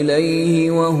إليه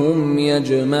وهم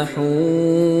يجمحون.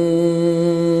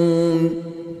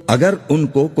 اگر ان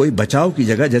کو کوئی بچاؤ کی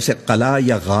جگہ جیسے قلعہ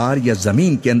یا غار یا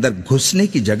زمین کے اندر گھسنے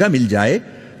کی جگہ مل جائے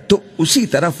تو اسی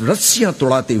طرف رسیاں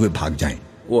توڑاتے ہوئے بھاگ جائیں.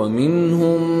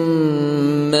 وَمِنْهُمْ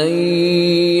مَنْ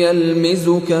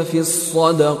يَلْمِزُكَ فِي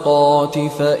الصَّدَقَاتِ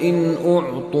فَإِنْ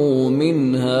أُعْطُوا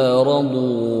مِنْهَا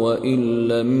رَضُوا وَإِنْ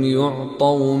لَمْ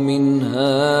يُعْطَوْا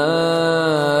مِنْهَا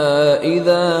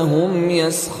إِذَا هُمْ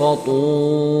يَسْخَطُونَ.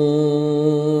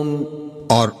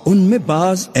 اور ان میں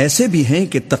بعض ایسے بھی ہیں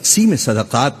کہ تقسیم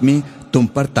صدقات میں تم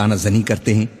پر تانہ زنی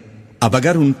کرتے ہیں. اب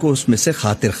اگر ان کو اس میں سے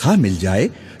خاطر خواہ مل جائے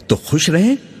تو خوش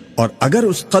رہیں، اور اگر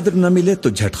اس قدر نہ ملے تو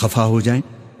جھٹ خفا ہو جائیں.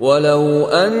 وَلَوْ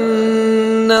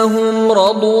أَنَّهُمْ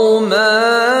رَضُوا مَا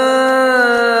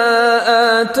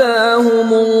آتَاهُمُ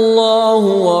اللَّهُ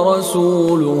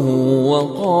وَرَسُولُهُ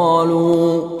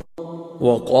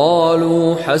وَقَالُوا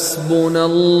حَسْبُنَا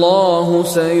اللَّهُ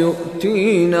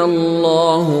سَيُؤْتِينَا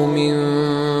اللَّهُ مِنْ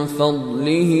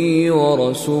فَضْلِهِ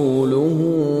وَرَسُولُهُ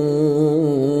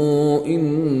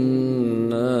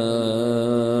إِنَّا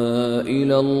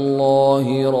إِلَى اللَّهِ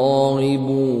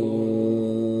راغبون.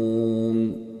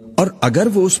 اور اگر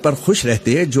وہ اس پر خوش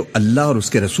رہتے جو اللہ اور اس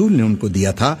کے رسول نے ان کو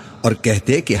دیا تھا، اور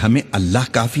کہتے کہ ہمیں اللہ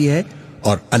کافی ہے،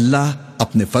 اور اللہ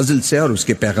اپنے فضل سے اور اس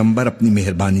کے پیغمبر اپنی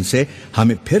مہربانی سے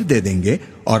ہمیں پھر دے دیں گے،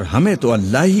 اور ہمیں تو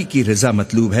اللہ ہی کی رضا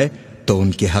مطلوب ہے، تو ان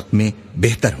کے حق میں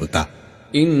بہتر ہوتا.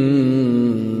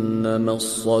 انما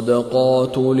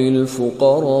الصدقات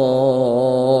للفقراء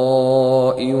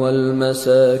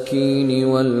والمساكين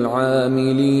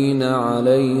والعاملين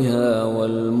عليها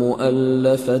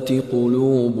والمؤلفة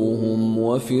قلوبهم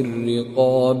وفي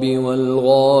الرقاب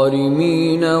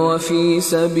والغارمين وفي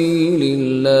سبيل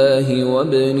الله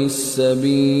وابن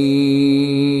السبيل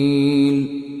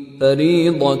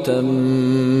فريضة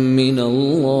من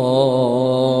الله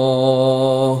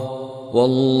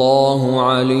واللہ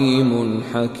علیم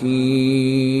حکیم.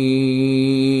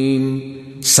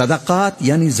 صدقات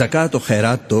یعنی زکوٰۃ و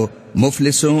خیرات تو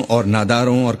مفلسوں اور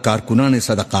ناداروں اور کارکنان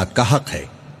صدقات کا حق ہے،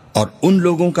 اور ان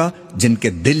لوگوں کا جن کے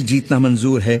دل جیتنا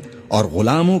منظور ہے، اور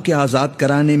غلاموں کے آزاد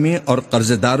کرانے میں، اور قرض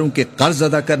داروں کے قرض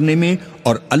ادا کرنے میں،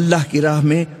 اور اللہ کی راہ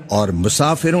میں، اور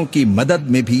مسافروں کی مدد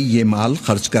میں بھی یہ مال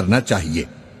خرچ کرنا چاہیے.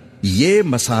 یہ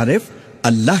مصارف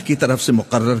اللہ کی طرف سے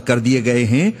مقرر کر دیے گئے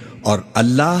ہیں، اور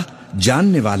اللہ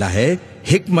جاننے والا ہے،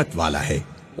 حکمت والا ہے.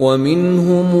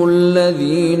 وَمِنْهُمُ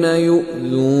الَّذِينَ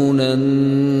يُؤْذُونَ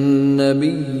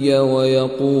النَّبِيَّ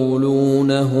وَيَقُولُونَ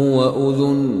هُوَ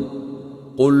أُذُنٌ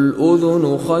قُلْ أُذُنُ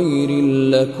خَيْرٍ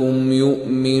لَكُمْ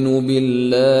يُؤْمِنُ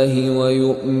بِاللَّهِ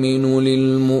وَيُؤْمِنُ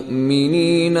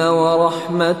لِلْمُؤْمِنِينَ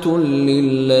وَرَحْمَةٌ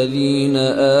لِلَّذِينَ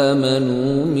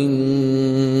آمَنُوا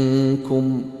مِنْكُمْ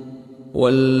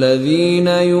والذین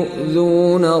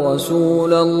یؤذون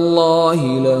رسول اللہ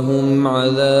لهم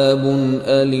عذاب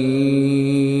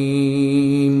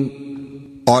علیم.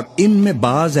 اور ان میں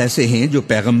بعض ایسے ہیں جو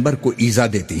پیغمبر کو ایذا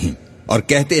دیتے ہیں اور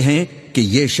کہتے ہیں کہ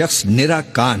یہ شخص نرا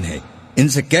کان ہے. ان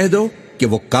سے کہہ دو کہ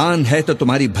وہ کان ہے تو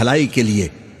تمہاری بھلائی کے لیے،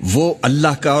 وہ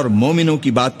اللہ کا اور مومنوں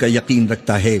کی بات کا یقین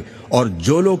رکھتا ہے، اور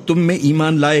جو لوگ تم میں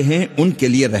ایمان لائے ہیں ان کے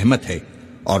لیے رحمت ہے،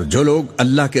 اور جو لوگ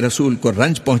اللہ کے رسول کو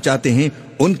رنج پہنچاتے ہیں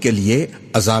ان کے لیے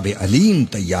عذاب علیم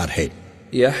تیار ہے.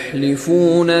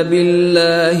 یحلفون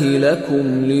باللہ لکم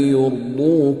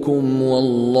لیرضوکم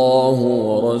واللہ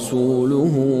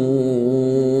ورسولہ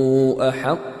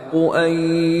احق ان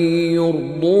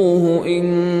یرضوہ ان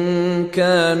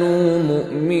کانوا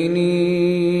مؤمنین.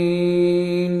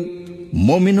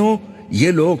 مومنو، یہ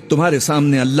لوگ تمہارے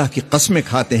سامنے اللہ کی قسمیں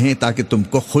کھاتے ہیں تاکہ تم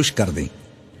کو خوش کر دیں.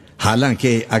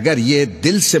 حالانکہ اگر یہ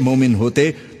دل سے مومن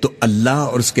ہوتے تو اللہ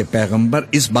اور اس کے پیغمبر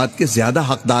اس بات کے زیادہ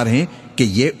حقدار ہیں کہ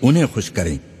یہ انہیں خوش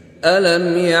کریں۔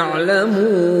 أَلَمْ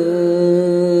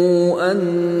يَعْلَمُوا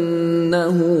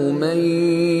أَنَّهُ مَن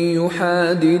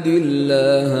يُحَادِدِ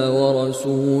اللَّهَ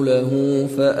وَرَسُولَهُ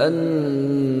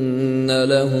فَأَنَّ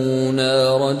لَهُ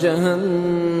نَارَ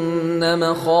جَهَنَّمَ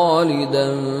خَالِدًا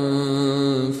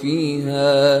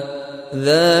فِيهَا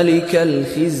ذَلِكَ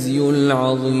الْخِزْيُ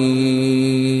الْعَظِيمُ۔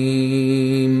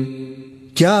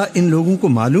 کیا ان لوگوں کو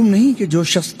معلوم نہیں کہ جو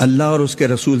شخص اللہ اور اس کے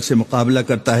رسول سے مقابلہ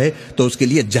کرتا ہے تو اس کے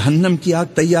لیے جہنم کی آگ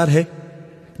تیار ہے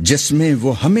جس میں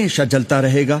وہ ہمیشہ جلتا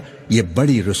رہے گا؟ یہ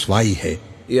بڑی رسوائی ہے۔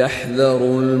 يحذر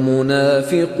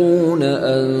المنافقون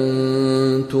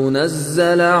أن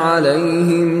تنزل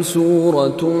عليهم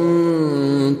سورة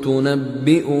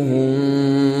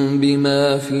تنبئهم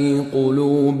بما في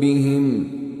قلوبهم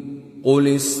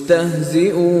قل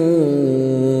استهزئوا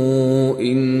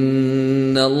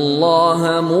إن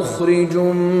الله مخرج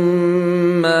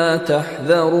ما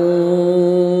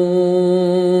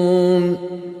تحذرون۔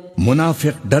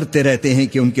 منافق ڈرتے رہتے ہیں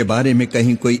کہ ان کے بارے میں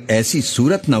کہیں کوئی ایسی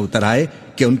صورت نہ اتر آئے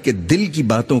کہ ان کے دل کی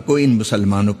باتوں کو ان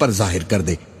مسلمانوں پر ظاہر کر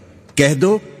دے۔ کہہ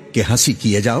دو کہ ہنسی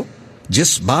کیے جاؤ،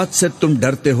 جس بات سے تم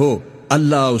ڈرتے ہو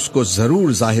اللہ اس کو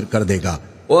ضرور ظاہر کر دے گا۔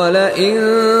 وَلَئِن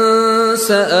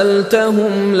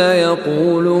سَأَلْتَهُمْ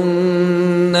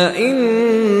لَيَقُولُنَّ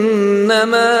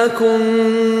إِنَّمَا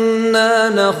كُنَّا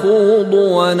نَخُوضُ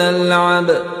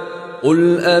وَنَلْعَبُ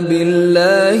قُلْ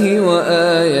أَبِاللَّهِ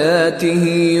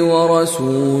وَآيَاتِهِ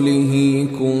وَرَسُولِهِ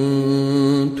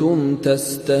كُنتُمْ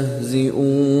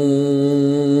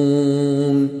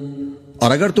تَسْتَهْزِئُونَ۔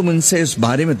 اور اگر تم ان سے اس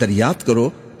بارے میں دریافت کرو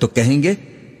تو کہیں گے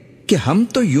کہ ہم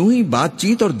تو یوں ہی بات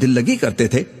چیت اور دل لگی کرتے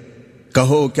تھے۔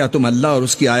 کہو کیا تم اللہ اور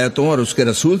اس کی آیتوں اور اس کے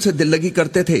رسول سے دل لگی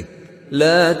کرتے تھے؟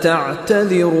 لا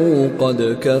تعتذروا قد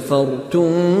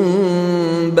كفرتم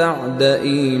بعد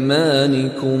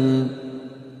ایمانکم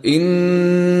ان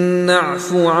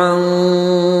نعف عن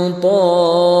طائفة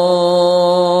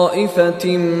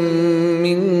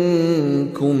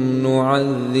منكم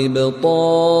نعذب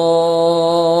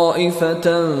طائفة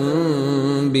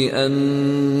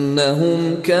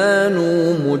بأنهم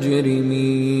كانوا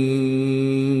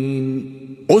مجرمين۔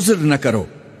 عذر نہ کرو،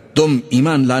 تم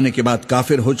ایمان لانے کے بعد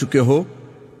کافر ہو چکے ہو۔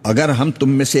 اگر ہم تم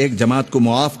میں سے ایک جماعت کو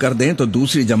معاف کر دیں تو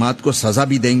دوسری جماعت کو سزا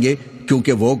بھی دیں گے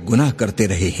کیونکہ وہ گناہ کرتے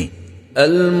رہے ہیں۔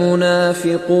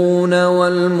 المنافقون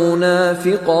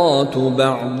والمنافقات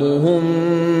بعضهم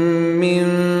من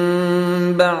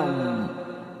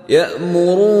بعض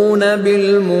يأمرون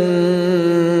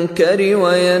بالمنكر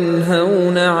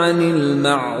وينهون عن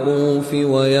المعروف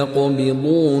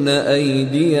ويقبضون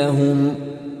أيديهم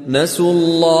نسوا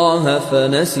الله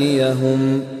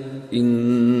فنسيهم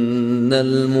ان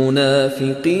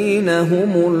المنافقین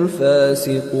هم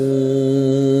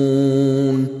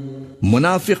الفاسقون۔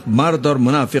 منافق مرد اور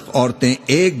منافق عورتیں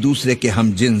ایک دوسرے کے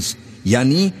ہم جنس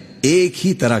یعنی ایک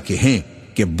ہی طرح کے ہیں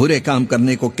کہ برے کام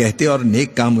کرنے کو کہتے اور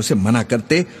نیک کاموں سے منع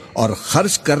کرتے اور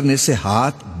خرچ کرنے سے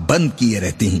ہاتھ بند کیے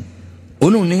رہتے ہیں۔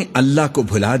 انہوں نے اللہ کو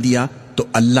بھلا دیا تو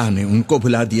اللہ نے ان کو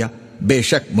بھلا دیا، بے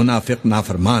شک منافق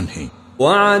نافرمان ہیں۔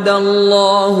 وعد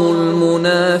اللہ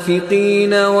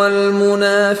المنافقین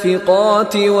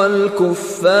والمنافقات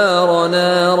والکفار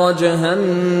نار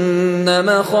جہنم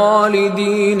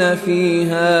خالدین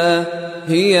فیہا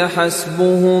ہی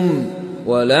حسبهم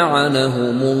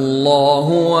ولعنهم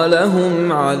اللہ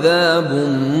ولہم عذاب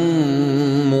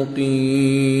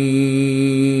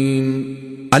مقیم۔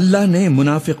 اللہ نے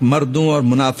منافق مردوں اور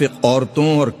منافق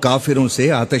عورتوں اور کافروں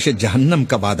سے آتش جہنم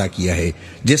کا وعدہ کیا ہے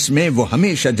جس میں وہ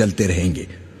ہمیشہ جلتے رہیں گے،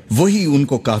 وہی ان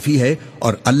کو کافی ہے،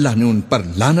 اور اللہ نے ان پر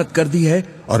لعنت کر دی ہے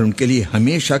اور ان کے لیے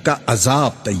ہمیشہ کا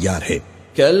عذاب تیار ہے۔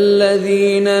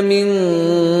 كالذين من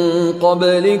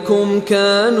قبلكم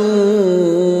كانوا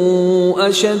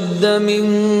أشد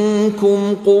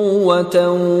منكم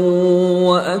قوة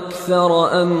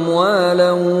وأكثر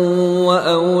أموالا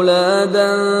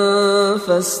وأولادا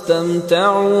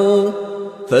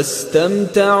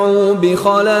فاستمتعوا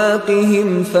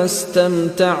بخلاقهم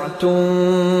فاستمتعتم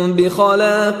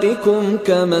بخلاقكم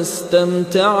كما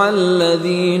استمتع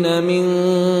الذين من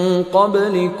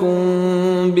قبلكم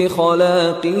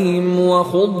بخلاقهم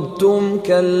وخضتم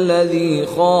كالذي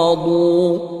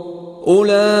خاضوا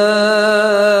أولئك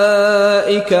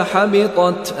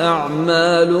حبطت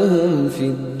أعمالهم في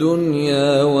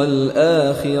الدنيا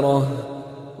والآخرة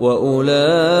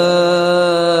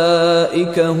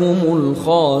وَأُولَئِكَ هُمُ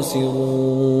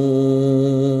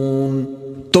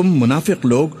الْخَاسِرُونَ۔ تم منافق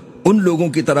لوگ ان لوگوں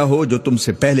کی طرح ہو جو تم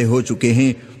سے پہلے ہو چکے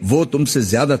ہیں، وہ تم سے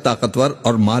زیادہ طاقتور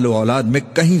اور مال و اولاد میں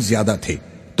کہیں زیادہ تھے،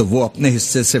 تو وہ اپنے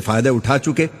حصے سے فائدہ اٹھا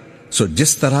چکے، سو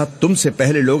جس طرح تم سے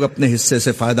پہلے لوگ اپنے حصے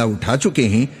سے فائدہ اٹھا چکے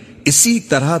ہیں، اسی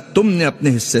طرح تم نے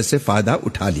اپنے حصے سے فائدہ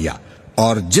اٹھا لیا،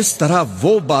 اور جس طرح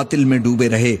وہ باطل میں ڈوبے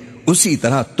رہے اسی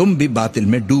طرح تم بھی باطل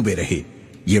میں ڈوبے رہے۔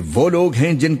 یہ وہ لوگ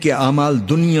ہیں جن کے اعمال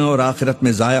دنیا اور آخرت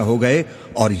میں ضائع ہو گئے،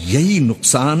 اور یہی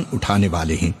نقصان اٹھانے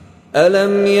والے ہیں۔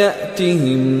 أَلَمْ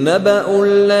يَأْتِهِمْ نَبَأُ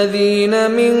الَّذِينَ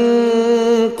مِن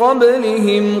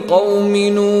قَبْلِهِمْ قَوْمِ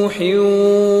نُوحٍ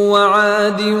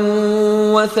وَعَادٍ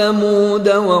وَثَمُودَ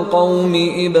وَقَوْمِ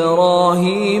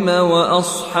إِبْرَاهِيمَ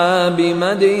وَأَصْحَابِ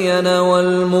مَدْيَنَ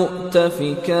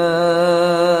وَالْمُؤْتَفِكَاتِ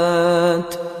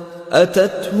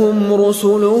أَتَتْهُمْ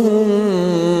رُسُلُهُم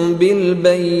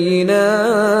بِالْبَيِّنَاتِ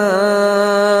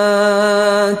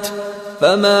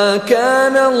فما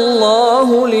كان الله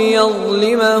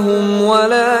ليظلمهم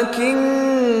ولكن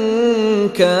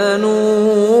كانوا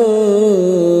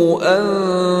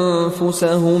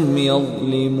أنفسهم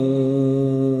يظلمون۔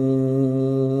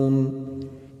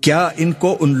 کیا ان کو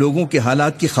ان لوگوں کے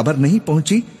حالات کی خبر نہیں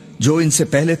پہنچی جو ان سے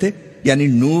پہلے تھے، یعنی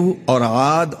نوح اور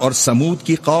عاد اور سمود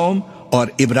کی قوم اور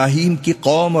ابراہیم کی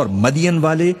قوم اور مدین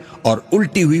والے اور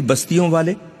الٹی ہوئی بستیوں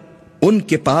والے؟ ان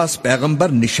کے پاس پیغمبر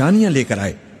نشانیاں لے کر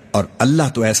آئے، اور اللہ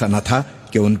تو ایسا نہ تھا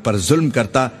کہ ان پر ظلم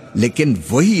کرتا، لیکن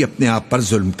وہی اپنے آپ پر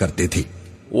ظلم کرتے تھے۔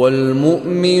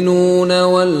 والمؤمنون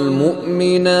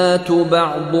والمؤمنات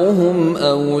بعضهم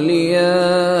أولياء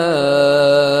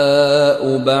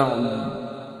بعض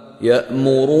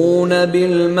يأمرون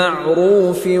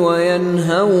بالمعروف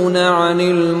وينهون عن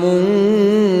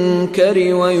المنكر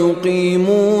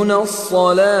ويقيمون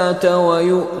الصلاة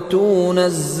ويؤتون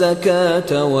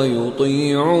الزكاة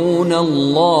ويطيعون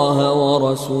الله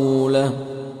ورسوله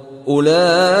أولئك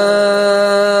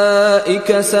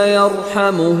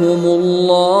سيرحمهم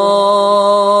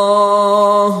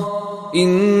الله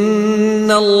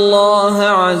إن الله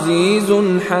عزيز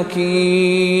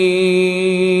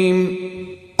حكيم۔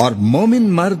 اور مومن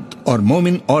مرد اور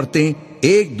مومن عورتیں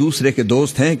ایک دوسرے کے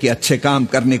دوست ہیں کہ اچھے کام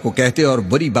کرنے کو کہتے اور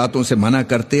بری باتوں سے منع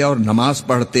کرتے اور نماز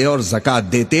پڑھتے اور زکوٰۃ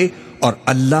دیتے اور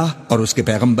اللہ اور اس کے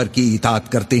پیغمبر کی اطاعت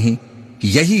کرتے ہیں۔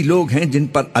 یہی لوگ ہیں جن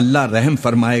پر اللہ رحم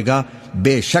فرمائے گا،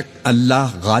 بے شک اللہ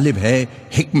غالب ہے،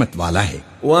 حکمت والا ہے۔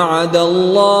 وعد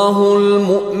اللہ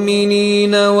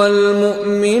المؤمنین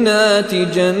والمؤمنات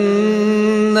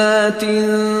جنات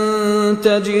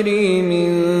تجری من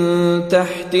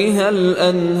تحتها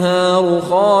الانہار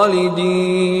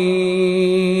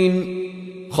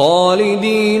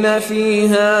خالدین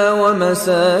فیہا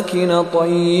ومساکن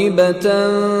طیبة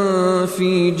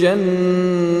فی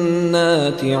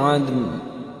جنات عدن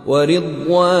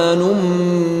ورضوان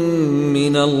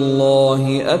من اللہ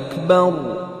اکبر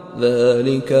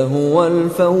ذلك هو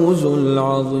الفوز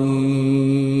العظیم۔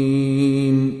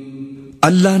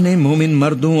 اللہ نے مومن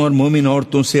مردوں اور مومن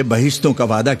عورتوں سے بہشتوں کا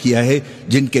وعدہ کیا ہے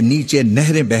جن کے نیچے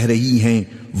نہریں بہہ رہی ہیں،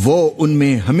 وہ ان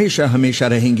میں ہمیشہ ہمیشہ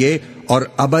رہیں گے، اور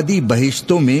ابدی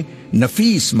بہشتوں میں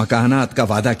نفیس مکانات کا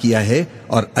وعدہ کیا ہے،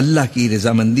 اور اللہ کی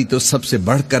رضامندی تو سب سے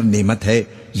بڑھ کر نعمت ہے،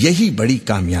 یہی بڑی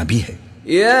کامیابی ہے۔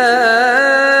 یا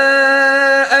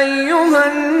ایھا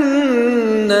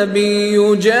النبی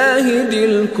جاہد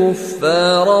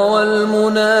الکفار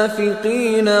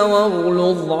والمنافقین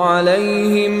واغلظ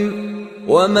علیہم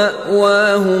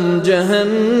وَمَأْوَاهُمْ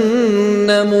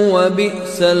جَهَنَّمُ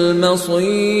وَبِئْسَ الْمَصِيرُ۔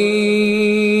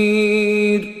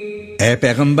 اے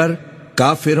پیغمبر،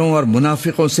 کافروں اور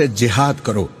منافقوں سے جہاد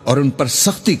کرو اور ان پر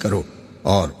سختی کرو،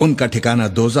 اور ان کا ٹھکانہ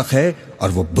دوزخ ہے اور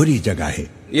وہ بری جگہ ہے۔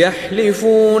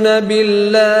 يحلفون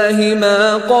بالله ما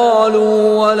قالوا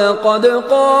ولقد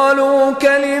قالوا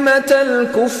كلمة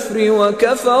الكفر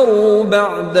وكفروا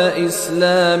بعد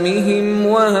إسلامهم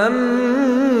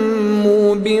وهموا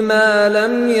بما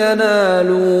لم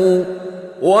ينالوا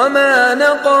وما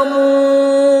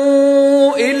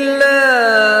نقموا إلا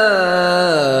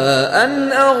أن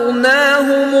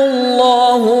أغناهم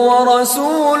الله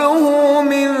ورسوله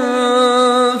من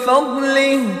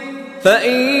فضله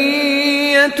فإن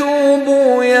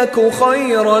يتوبوا يك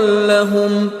خيرا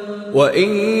لهم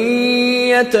وإن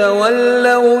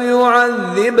يتولوا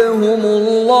يعذبهم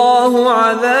الله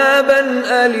عذابا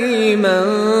أليما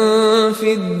في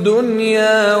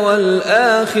الدنيا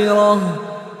والآخرة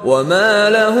وما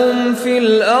لهم في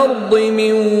الأرض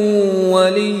من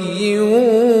ولي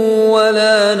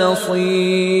ولا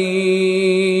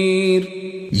نصير۔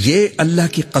 یہ اللہ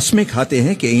کی قسمیں کھاتے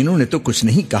ہیں کہ انہوں نے تو کچھ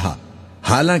نہیں کہا،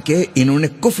 حالانکہ انہوں نے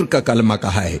کفر کا کلمہ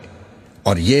کہا ہے،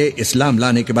 اور یہ اسلام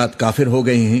لانے کے بعد کافر ہو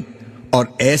گئے ہیں، اور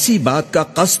ایسی بات کا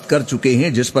قصد کر چکے ہیں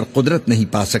جس پر قدرت نہیں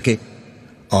پا سکے،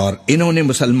 اور انہوں نے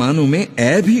مسلمانوں میں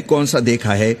عیب ہی کون سا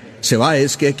دیکھا ہے سوائے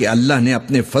اس کے کہ اللہ نے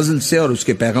اپنے فضل سے اور اس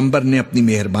کے پیغمبر نے اپنی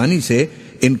مہربانی سے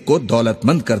ان کو دولت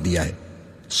مند کر دیا ہے۔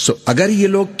 سو اگر یہ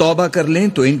لوگ توبہ کر لیں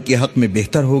تو ان کے حق میں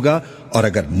بہتر ہوگا، اور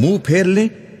اگر منہ پھیر لیں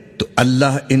تو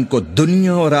اللہ ان کو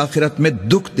دنیا اور آخرت میں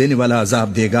دکھ دینے والا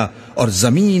عذاب دے گا، اور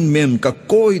زمین میں ان کا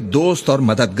کوئی دوست اور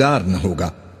مددگار نہ ہوگا۔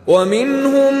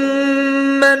 وَمِنْهُمْ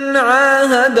مَنْ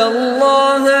عَاهَدَ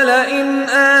اللَّهَ لَئِنْ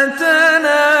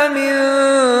آتَانَا مِنْ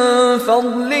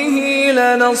فَضْلِهِ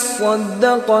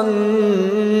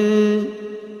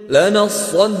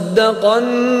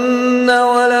لَنَصَّدَّقَنَّ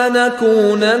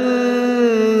وَلَنَكُونَنَّ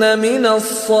مِنَ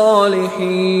الصَّالِحِينَ۔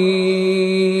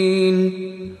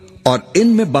 اور ان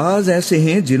میں بعض ایسے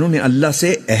ہیں جنہوں نے اللہ سے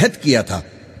عہد کیا تھا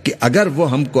کہ اگر وہ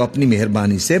ہم کو اپنی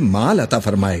مہربانی سے مال عطا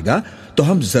فرمائے گا تو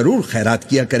ہم ضرور خیرات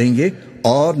کیا کریں گے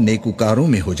اور نیکوکاروں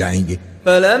میں ہو جائیں گے۔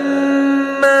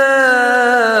 فَلَمَّا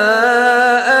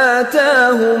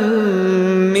آتَاهُم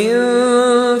مِّن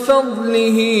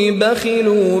فَضْلِهِ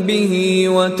بَخِلُوا بِهِ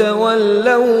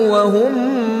وَتَوَلَّوْا وَهُم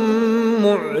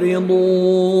مُّعْرِضُونَ۔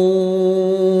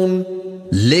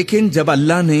 لیکن جب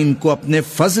اللہ نے ان کو اپنے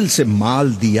فضل سے مال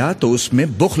دیا تو اس میں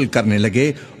بخل کرنے لگے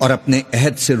اور اپنے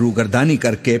عہد سے روگردانی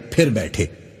کر کے پھر بیٹھے۔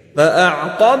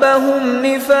 فَأَعْقَبَهُمْ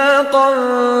نِفَاقًا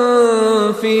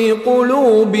فِي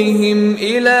قُلُوبِهِمْ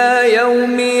إِلَى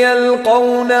يَوْمِ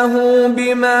يَلْقَوْنَهُ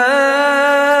بِمَا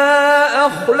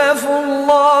أَخْلَفُوا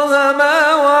اللَّهَ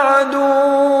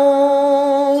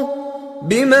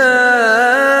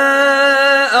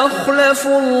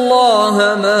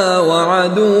مَا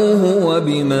وَعَدُوهُ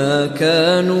وَبِمَا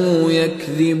كَانُوا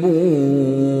يَكْذِبُونَ۔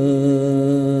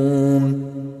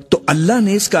 تو اللہ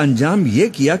نے اس کا انجام یہ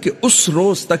کیا کہ اس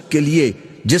روز تک کے لیے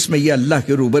جس میں یہ اللہ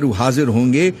کے روبرو حاضر ہوں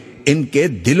گے ان کے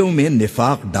دلوں میں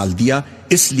نفاق ڈال دیا،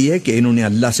 اس لیے کہ انہوں نے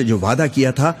اللہ سے جو وعدہ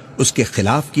کیا تھا اس کے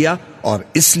خلاف کیا، اور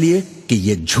اس لیے کہ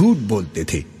یہ جھوٹ بولتے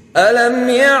تھے۔ أَلَمْ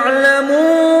يَعْلَمُوا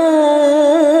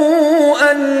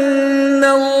أَنَّ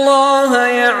اللَّهَ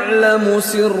يَعْلَمُ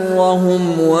سِرَّهُمْ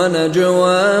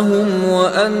وَنَجْوَاهُمْ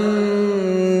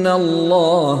وَأَنَّ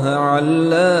اللَّهَ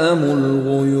عَلَّامُ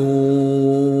الْغُيُوبِ۔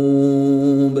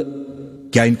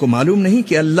 کیا ان کو معلوم نہیں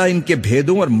کہ اللہ ان کے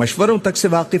بھیدوں اور مشوروں تک سے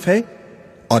واقف ہے،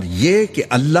 اور یہ کہ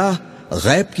اللہ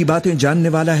غیب کی باتیں جاننے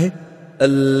والا ہے؟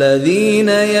 الذين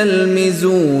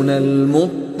يلمزون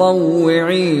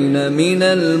المطوعين من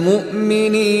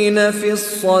المؤمنين في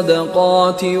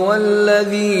الصدقات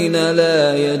والذين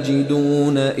لا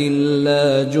يجدون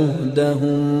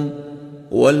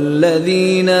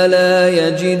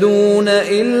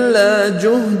إلا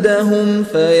جهدهم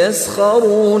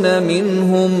فيسخرون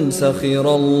منهم سخر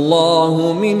الله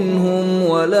منهم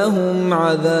ولهم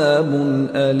عذاب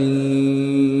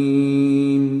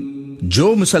أليم۔ جو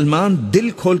مسلمان دل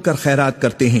کھول کر خیرات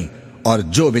کرتے ہیں اور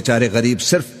جو بیچارے غریب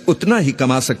صرف اتنا ہی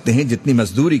کما سکتے ہیں جتنی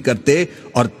مزدوری کرتے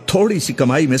اور تھوڑی سی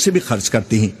کمائی میں سے بھی خرچ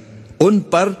کرتے ہیں، ان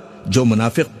پر جو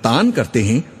منافق تان کرتے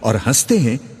ہیں اور ہنستے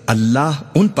ہیں، اللہ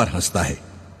ان پر ہنستا ہے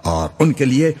اور ان کے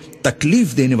لیے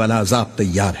تکلیف دینے والا عذاب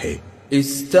تیار ہے۔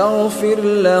 استغفر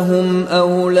لهم او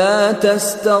لا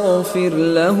تستغفر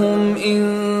لهم ان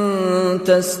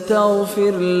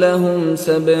تستغفر لهم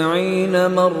 70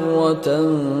 مرة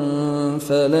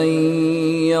فلن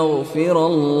يغفر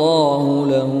الله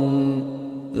لهم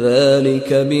ذلك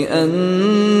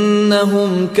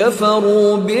بأنهم كفروا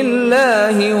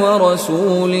بالله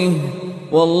ورسوله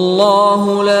والله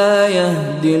لا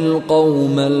يهدي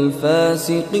القوم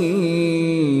الفاسقين۔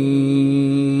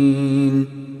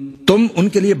 تم ان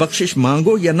کے لیے بخشش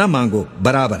مانگو یا نہ مانگو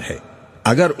برابر ہے،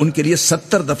 اگر ان کے لیے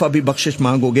 70 دفعہ بھی بخشش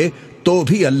مانگو گے تو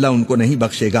بھی اللہ ان کو نہیں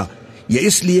بخشے گا، یہ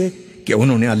اس لیے کہ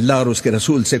انہوں نے اللہ اور اس کے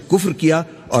رسول سے کفر کیا،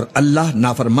 اور اللہ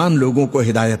نافرمان لوگوں کو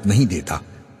ہدایت نہیں دیتا۔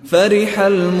 فرح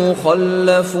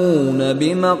المخلفون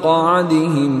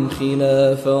بمقعدهم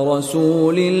خلاف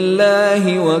رسول الله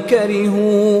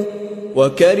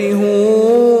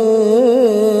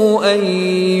وكرهوا أن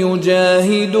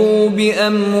يجاهدوا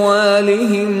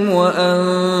بأموالهم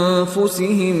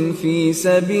وأنفسهم في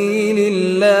سبيل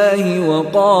الله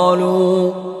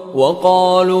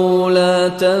وقالوا لا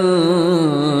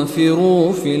تنفروا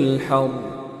في الحر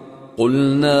قل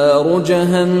نار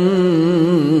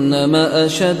جهنم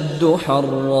أشد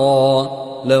حرا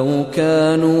لو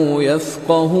كانوا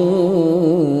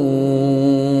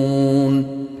يفقهون۔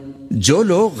 جو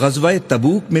لوگ غزوہ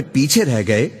تبوک میں پیچھے رہ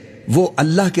گئے وہ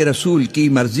اللہ کے رسول کی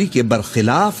مرضی کے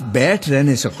برخلاف بیٹھ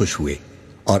رہنے سے خوش ہوئے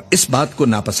اور اس بات کو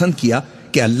ناپسند کیا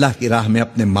کہ اللہ کی راہ میں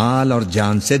اپنے مال اور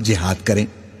جان سے جہاد کریں،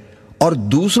 اور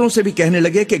دوسروں سے بھی کہنے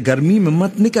لگے کہ گرمی میں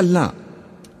مت نکلنا۔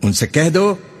 ان سے کہہ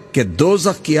دو کہ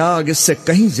دوزخ کی آگ اس سے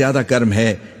کہیں زیادہ گرم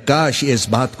ہے، کاش یہ اس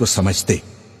بات کو سمجھتے۔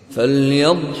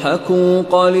 فَلْيَضْحَكُوا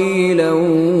قَلِيلًا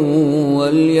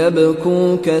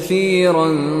وَلْيَبْكُوا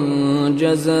كَثِيرًا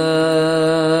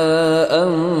جَزَاءً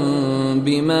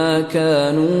بِمَا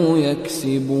كَانُوا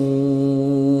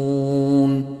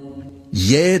يَكْسِبُونَ۔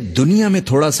 یہ دنیا میں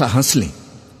تھوڑا سا ہنس لیں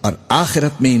اور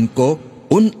آخرت میں ان کو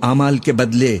ان اعمال کے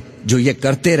بدلے جو یہ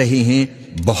کرتے رہے ہیں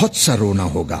بہت سا رونا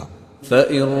ہوگا۔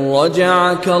 فَإِن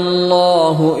رَّجَعَكَ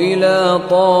اللَّهُ إِلَى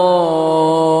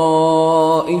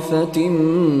طَائِفَةٍ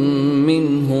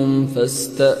مِّنْهُمْ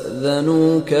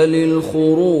فَاسْتَأْذَنُوكَ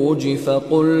لِلْخُرُوجِ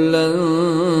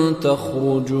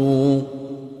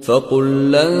فَقُل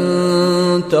لَّن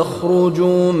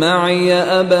تَخْرُجُوا مَعِيَ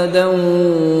أَبَدًا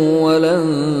وَلَن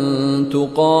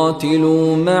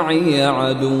تُقَاتِلُوا مَعِيَ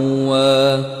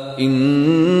عَدُوًّا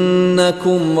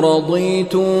إِنَّكُمْ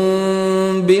رَضِيتُم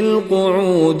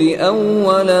بِالْقُعُودِ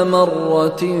أَوَّلَ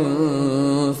مَرَّةٍ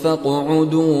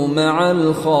فَاقْعُدُوا مَعَ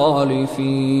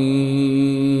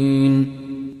الْخَالِفِينَ۔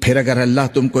 پھر اگر اللہ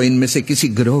تم کو ان میں سے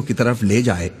کسی گروہ کی طرف لے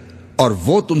جائے اور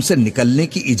وہ تم سے نکلنے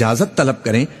کی اجازت طلب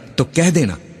کریں تو کہہ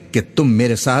دینا کہ تم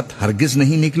میرے ساتھ ہرگز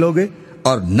نہیں نکلو گے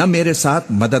اور نہ میرے ساتھ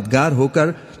مددگار ہو کر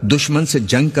دشمن سے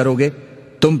جنگ کرو گے۔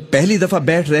 تم پہلی دفعہ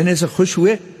بیٹھ رہنے سے خوش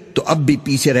ہوئے تو اب بھی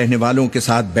پیچھے رہنے والوں کے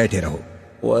ساتھ بیٹھے رہو۔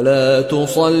 وَلَا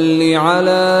تُصَلِّ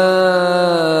عَلَىٰ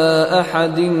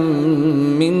أَحَدٍ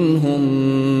مِّنْهُمْ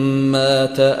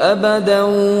مَاتَ أَبَدًا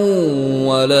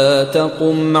وَلَا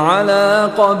تَقُمْ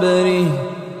عَلَىٰ قَبْرِهِ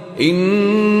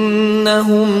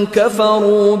إِنَّهُمْ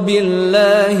كَفَرُوا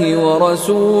بِاللَّهِ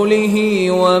وَرَسُولِهِ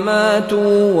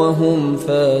وَمَاتُوا وَهُمْ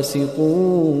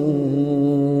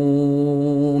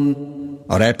فَاسِقُونَ۔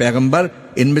 اور اے پیغمبر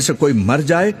ان میں سے کوئی مر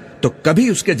جائے تو کبھی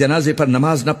اس کے جنازے پر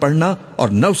نماز نہ پڑھنا اور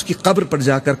نہ اس کی قبر پر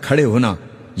جا کر کھڑے ہونا،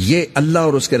 یہ اللہ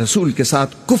اور اس کے رسول کے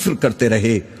ساتھ کفر کرتے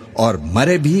رہے اور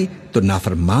مرے بھی تو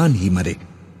نافرمان ہی مرے۔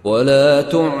 وَلَا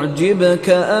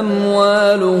تُعْجِبْكَ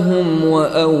أَمْوَالُهُمْ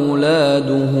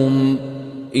وَأَوْلَادُهُمْ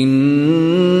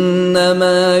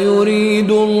إِنَّمَا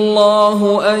يُرِيدُ اللَّهُ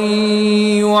أَن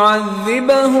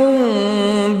يُعَذِّبَهُم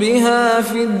بِهَا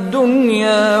فِي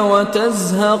الدُّنْيَا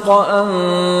وَتَزْهَقَ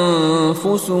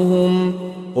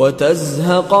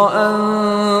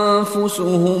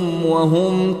أَنفُسُهُمْ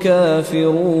وَهُمْ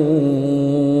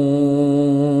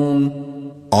كَافِرُونَ۔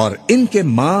 اور ان کے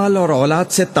مال اور اولاد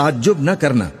سے تعجب نہ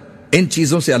کرنا، ان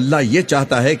چیزوں سے اللہ یہ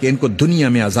چاہتا ہے کہ ان کو دنیا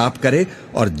میں عذاب کرے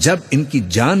اور جب ان کی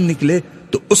جان نکلے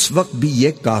تو اس وقت بھی یہ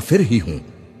کافر ہی ہوں۔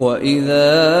 وَإِذَا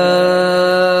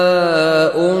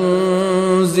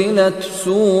أُنزِلَتْ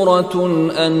سُورَةٌ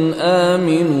أَنْ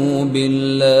آمِنُوا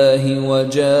بِاللَّهِ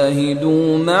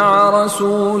وَجَاهِدُوا مَعَ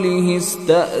رَسُولِهِ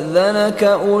اسْتَأْذَنَكَ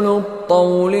أُولُو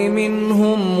الطَّوْلِ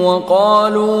مِنْهُمْ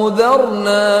وَقَالُوا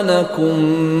ذَرْنَا نَكُن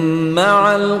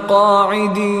مَّعَ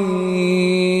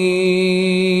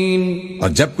الْقَاعِدِينَ۔ اور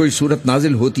جب کوئی صورت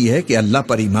نازل ہوتی ہے کہ اللہ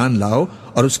پر ایمان لاؤ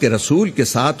اور اس کے رسول کے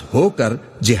ساتھ ہو کر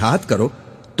جہاد کرو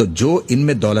تو جو ان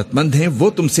میں دولت مند ہیں وہ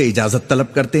تم سے اجازت طلب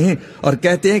کرتے ہیں اور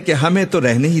کہتے ہیں کہ ہمیں تو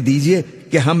رہنے ہی دیجئے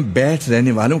کہ ہم بیٹھ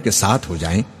رہنے والوں کے ساتھ ہو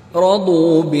جائیں۔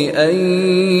 رضوا بأن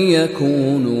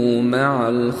يكونوا مع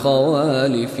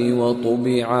الخوالف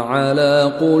وطبع على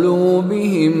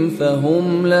قلوبهم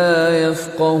فهم لا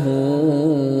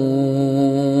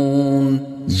يفقهون۔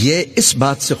 یہ اس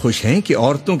بات سے خوش ہیں کہ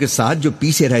عورتوں کے ساتھ جو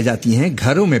پیچھے رہ جاتی ہیں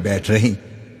گھروں میں بیٹھ رہیں،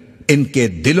 ان کے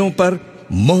دلوں پر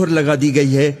مہر لگا دی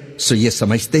گئی ہے سو یہ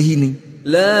سمجھتے ہی نہیں۔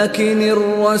 لكن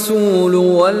الرسول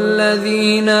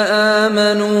والذين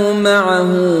آمنوا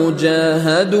معه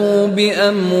جاهدوا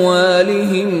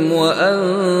بأموالهم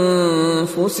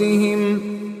وأنفسهم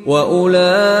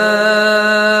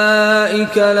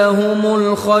وأولئك لهم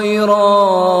الخيرات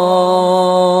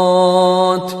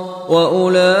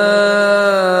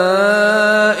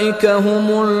وأولئك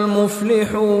هم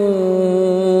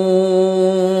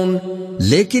المفلحون۔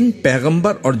 لیکن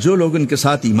پیغمبر اور جو لوگ ان کے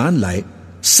ساتھ ایمان لائے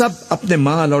سب اپنے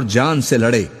مال اور جان سے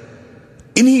لڑے،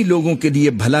 انہی لوگوں کے لیے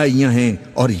بھلائیاں ہیں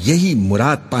اور یہی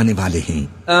مراد پانے والے ہیں۔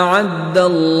 اعد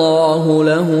اللہ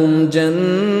لهم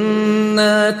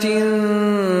جنات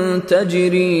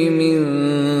تجری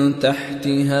من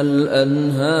تحتها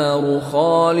الانہار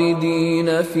خالدین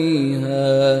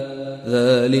فیہا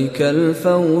ذلک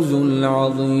الفوز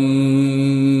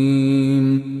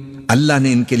العظیم۔ اللہ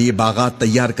نے ان کے لیے باغات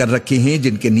تیار کر رکھے ہیں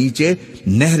جن کے نیچے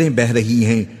نہریں بہہ رہی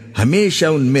ہیں، ہمیشہ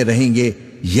ان میں رہیں گے،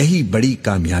 یہی بڑی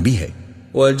کامیابی ہے۔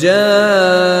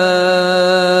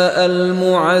 وجاء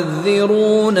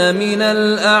المعذرون من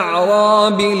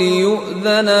الأعراب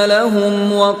ليؤذن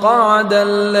لهم وقعد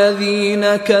الذين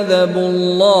كذبوا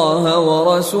الله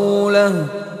ورسوله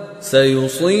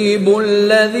سيصيب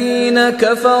الذين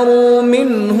كفروا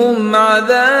منهم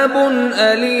عذاب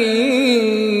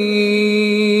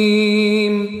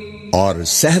أليم۔ اور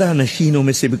صحرا نشینوں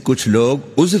میں سے بھی کچھ لوگ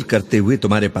عذر کرتے ہوئے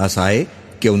تمہارے پاس آئے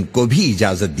کہ ان کو بھی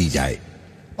اجازت دی جائے،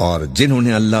 اور جنہوں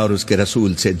نے اللہ اور اس کے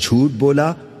رسول سے جھوٹ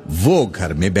بولا وہ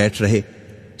گھر میں بیٹھ رہے۔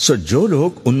 سو جو لوگ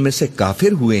ان میں سے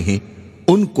کافر ہوئے ہیں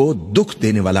ان کو دکھ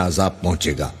دینے والا عذاب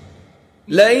پہنچے گا۔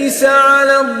 ليس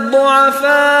على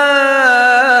الضعفاء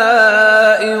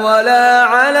ولا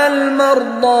على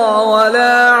المرضى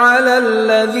ولا على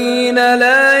الذين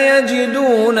لا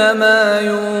يجدون ما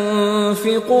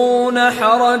ينفقون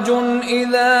حرج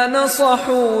إذا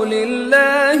نصحوا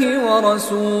لله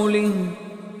ورسوله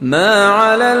ما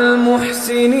على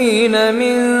المحسنين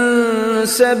من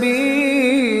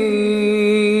سبيل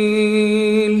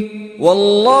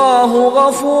والله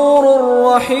غفور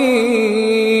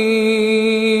رحيم۔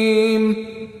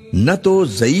 نہ تو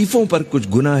ضعیفوں پر کچھ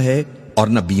گناہ ہے اور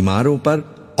نہ بیماروں پر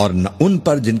اور نہ ان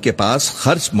پر جن کے پاس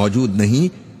خرچ موجود نہیں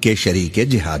کہ شریک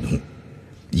جہاد ہوں،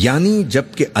 یعنی جب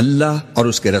کہ اللہ اور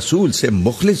اس کے رسول سے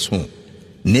مخلص ہوں۔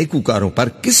 نیکوکاروں پر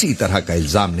کسی طرح کا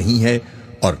الزام نہیں ہے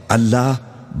اور اللہ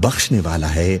بخشنے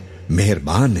والا ہے،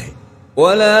 مہربان ہے۔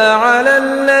 ولا على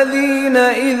الذين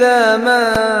إذا ما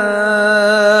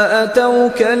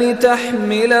أتوك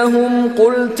لتحملهم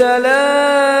قلت لا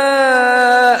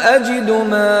أجد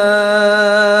ما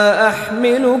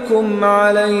أحملكم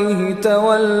عليه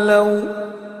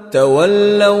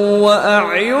تولوا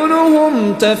وأعينهم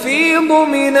تفيض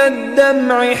من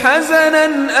الدمع حزنا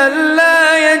ألا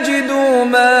يجدوا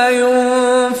ما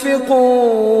ينفقون۔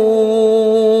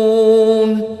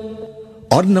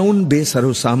 اور نہ ان بے سر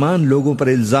و سامان لوگوں پر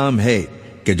الزام ہے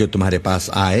کہ جو تمہارے پاس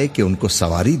آئے کہ ان کو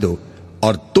سواری دو،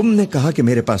 اور تم نے کہا کہ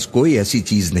میرے پاس کوئی ایسی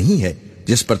چیز نہیں ہے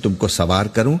جس پر تم کو سوار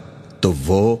کروں، تو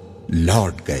وہ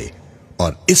لوٹ گئے،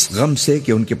 اور اس غم سے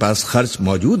کہ ان کے پاس خرچ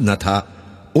موجود نہ تھا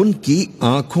ان کی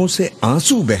آنکھوں سے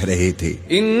آنسو بہ رہے تھے۔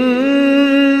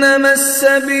 انما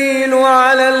السبيل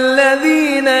على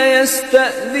الذين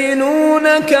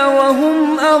يستأذنونك وهم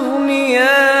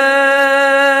أغنياء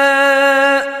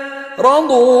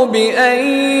رضوا بأن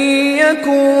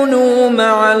يكونوا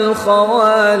مع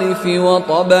الخوالف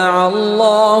وطبع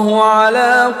الله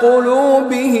على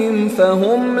قلوبهم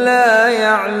فهم لا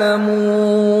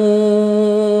يعلمون۔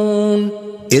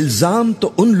 الزام تو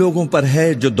ان لوگوں پر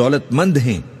ہے جو دولت مند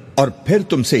ہیں اور پھر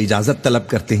تم سے اجازت طلب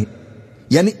کرتے ہیں،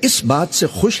 یعنی اس بات سے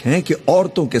خوش ہیں کہ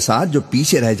عورتوں کے ساتھ جو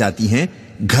پیچھے رہ جاتی ہیں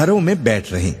گھروں میں بیٹھ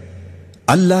رہیں۔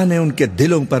 اللہ نے ان کے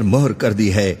دلوں پر مہر کر دی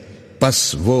ہے، پس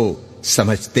وہ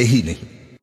سمجھتے ہی نہیں۔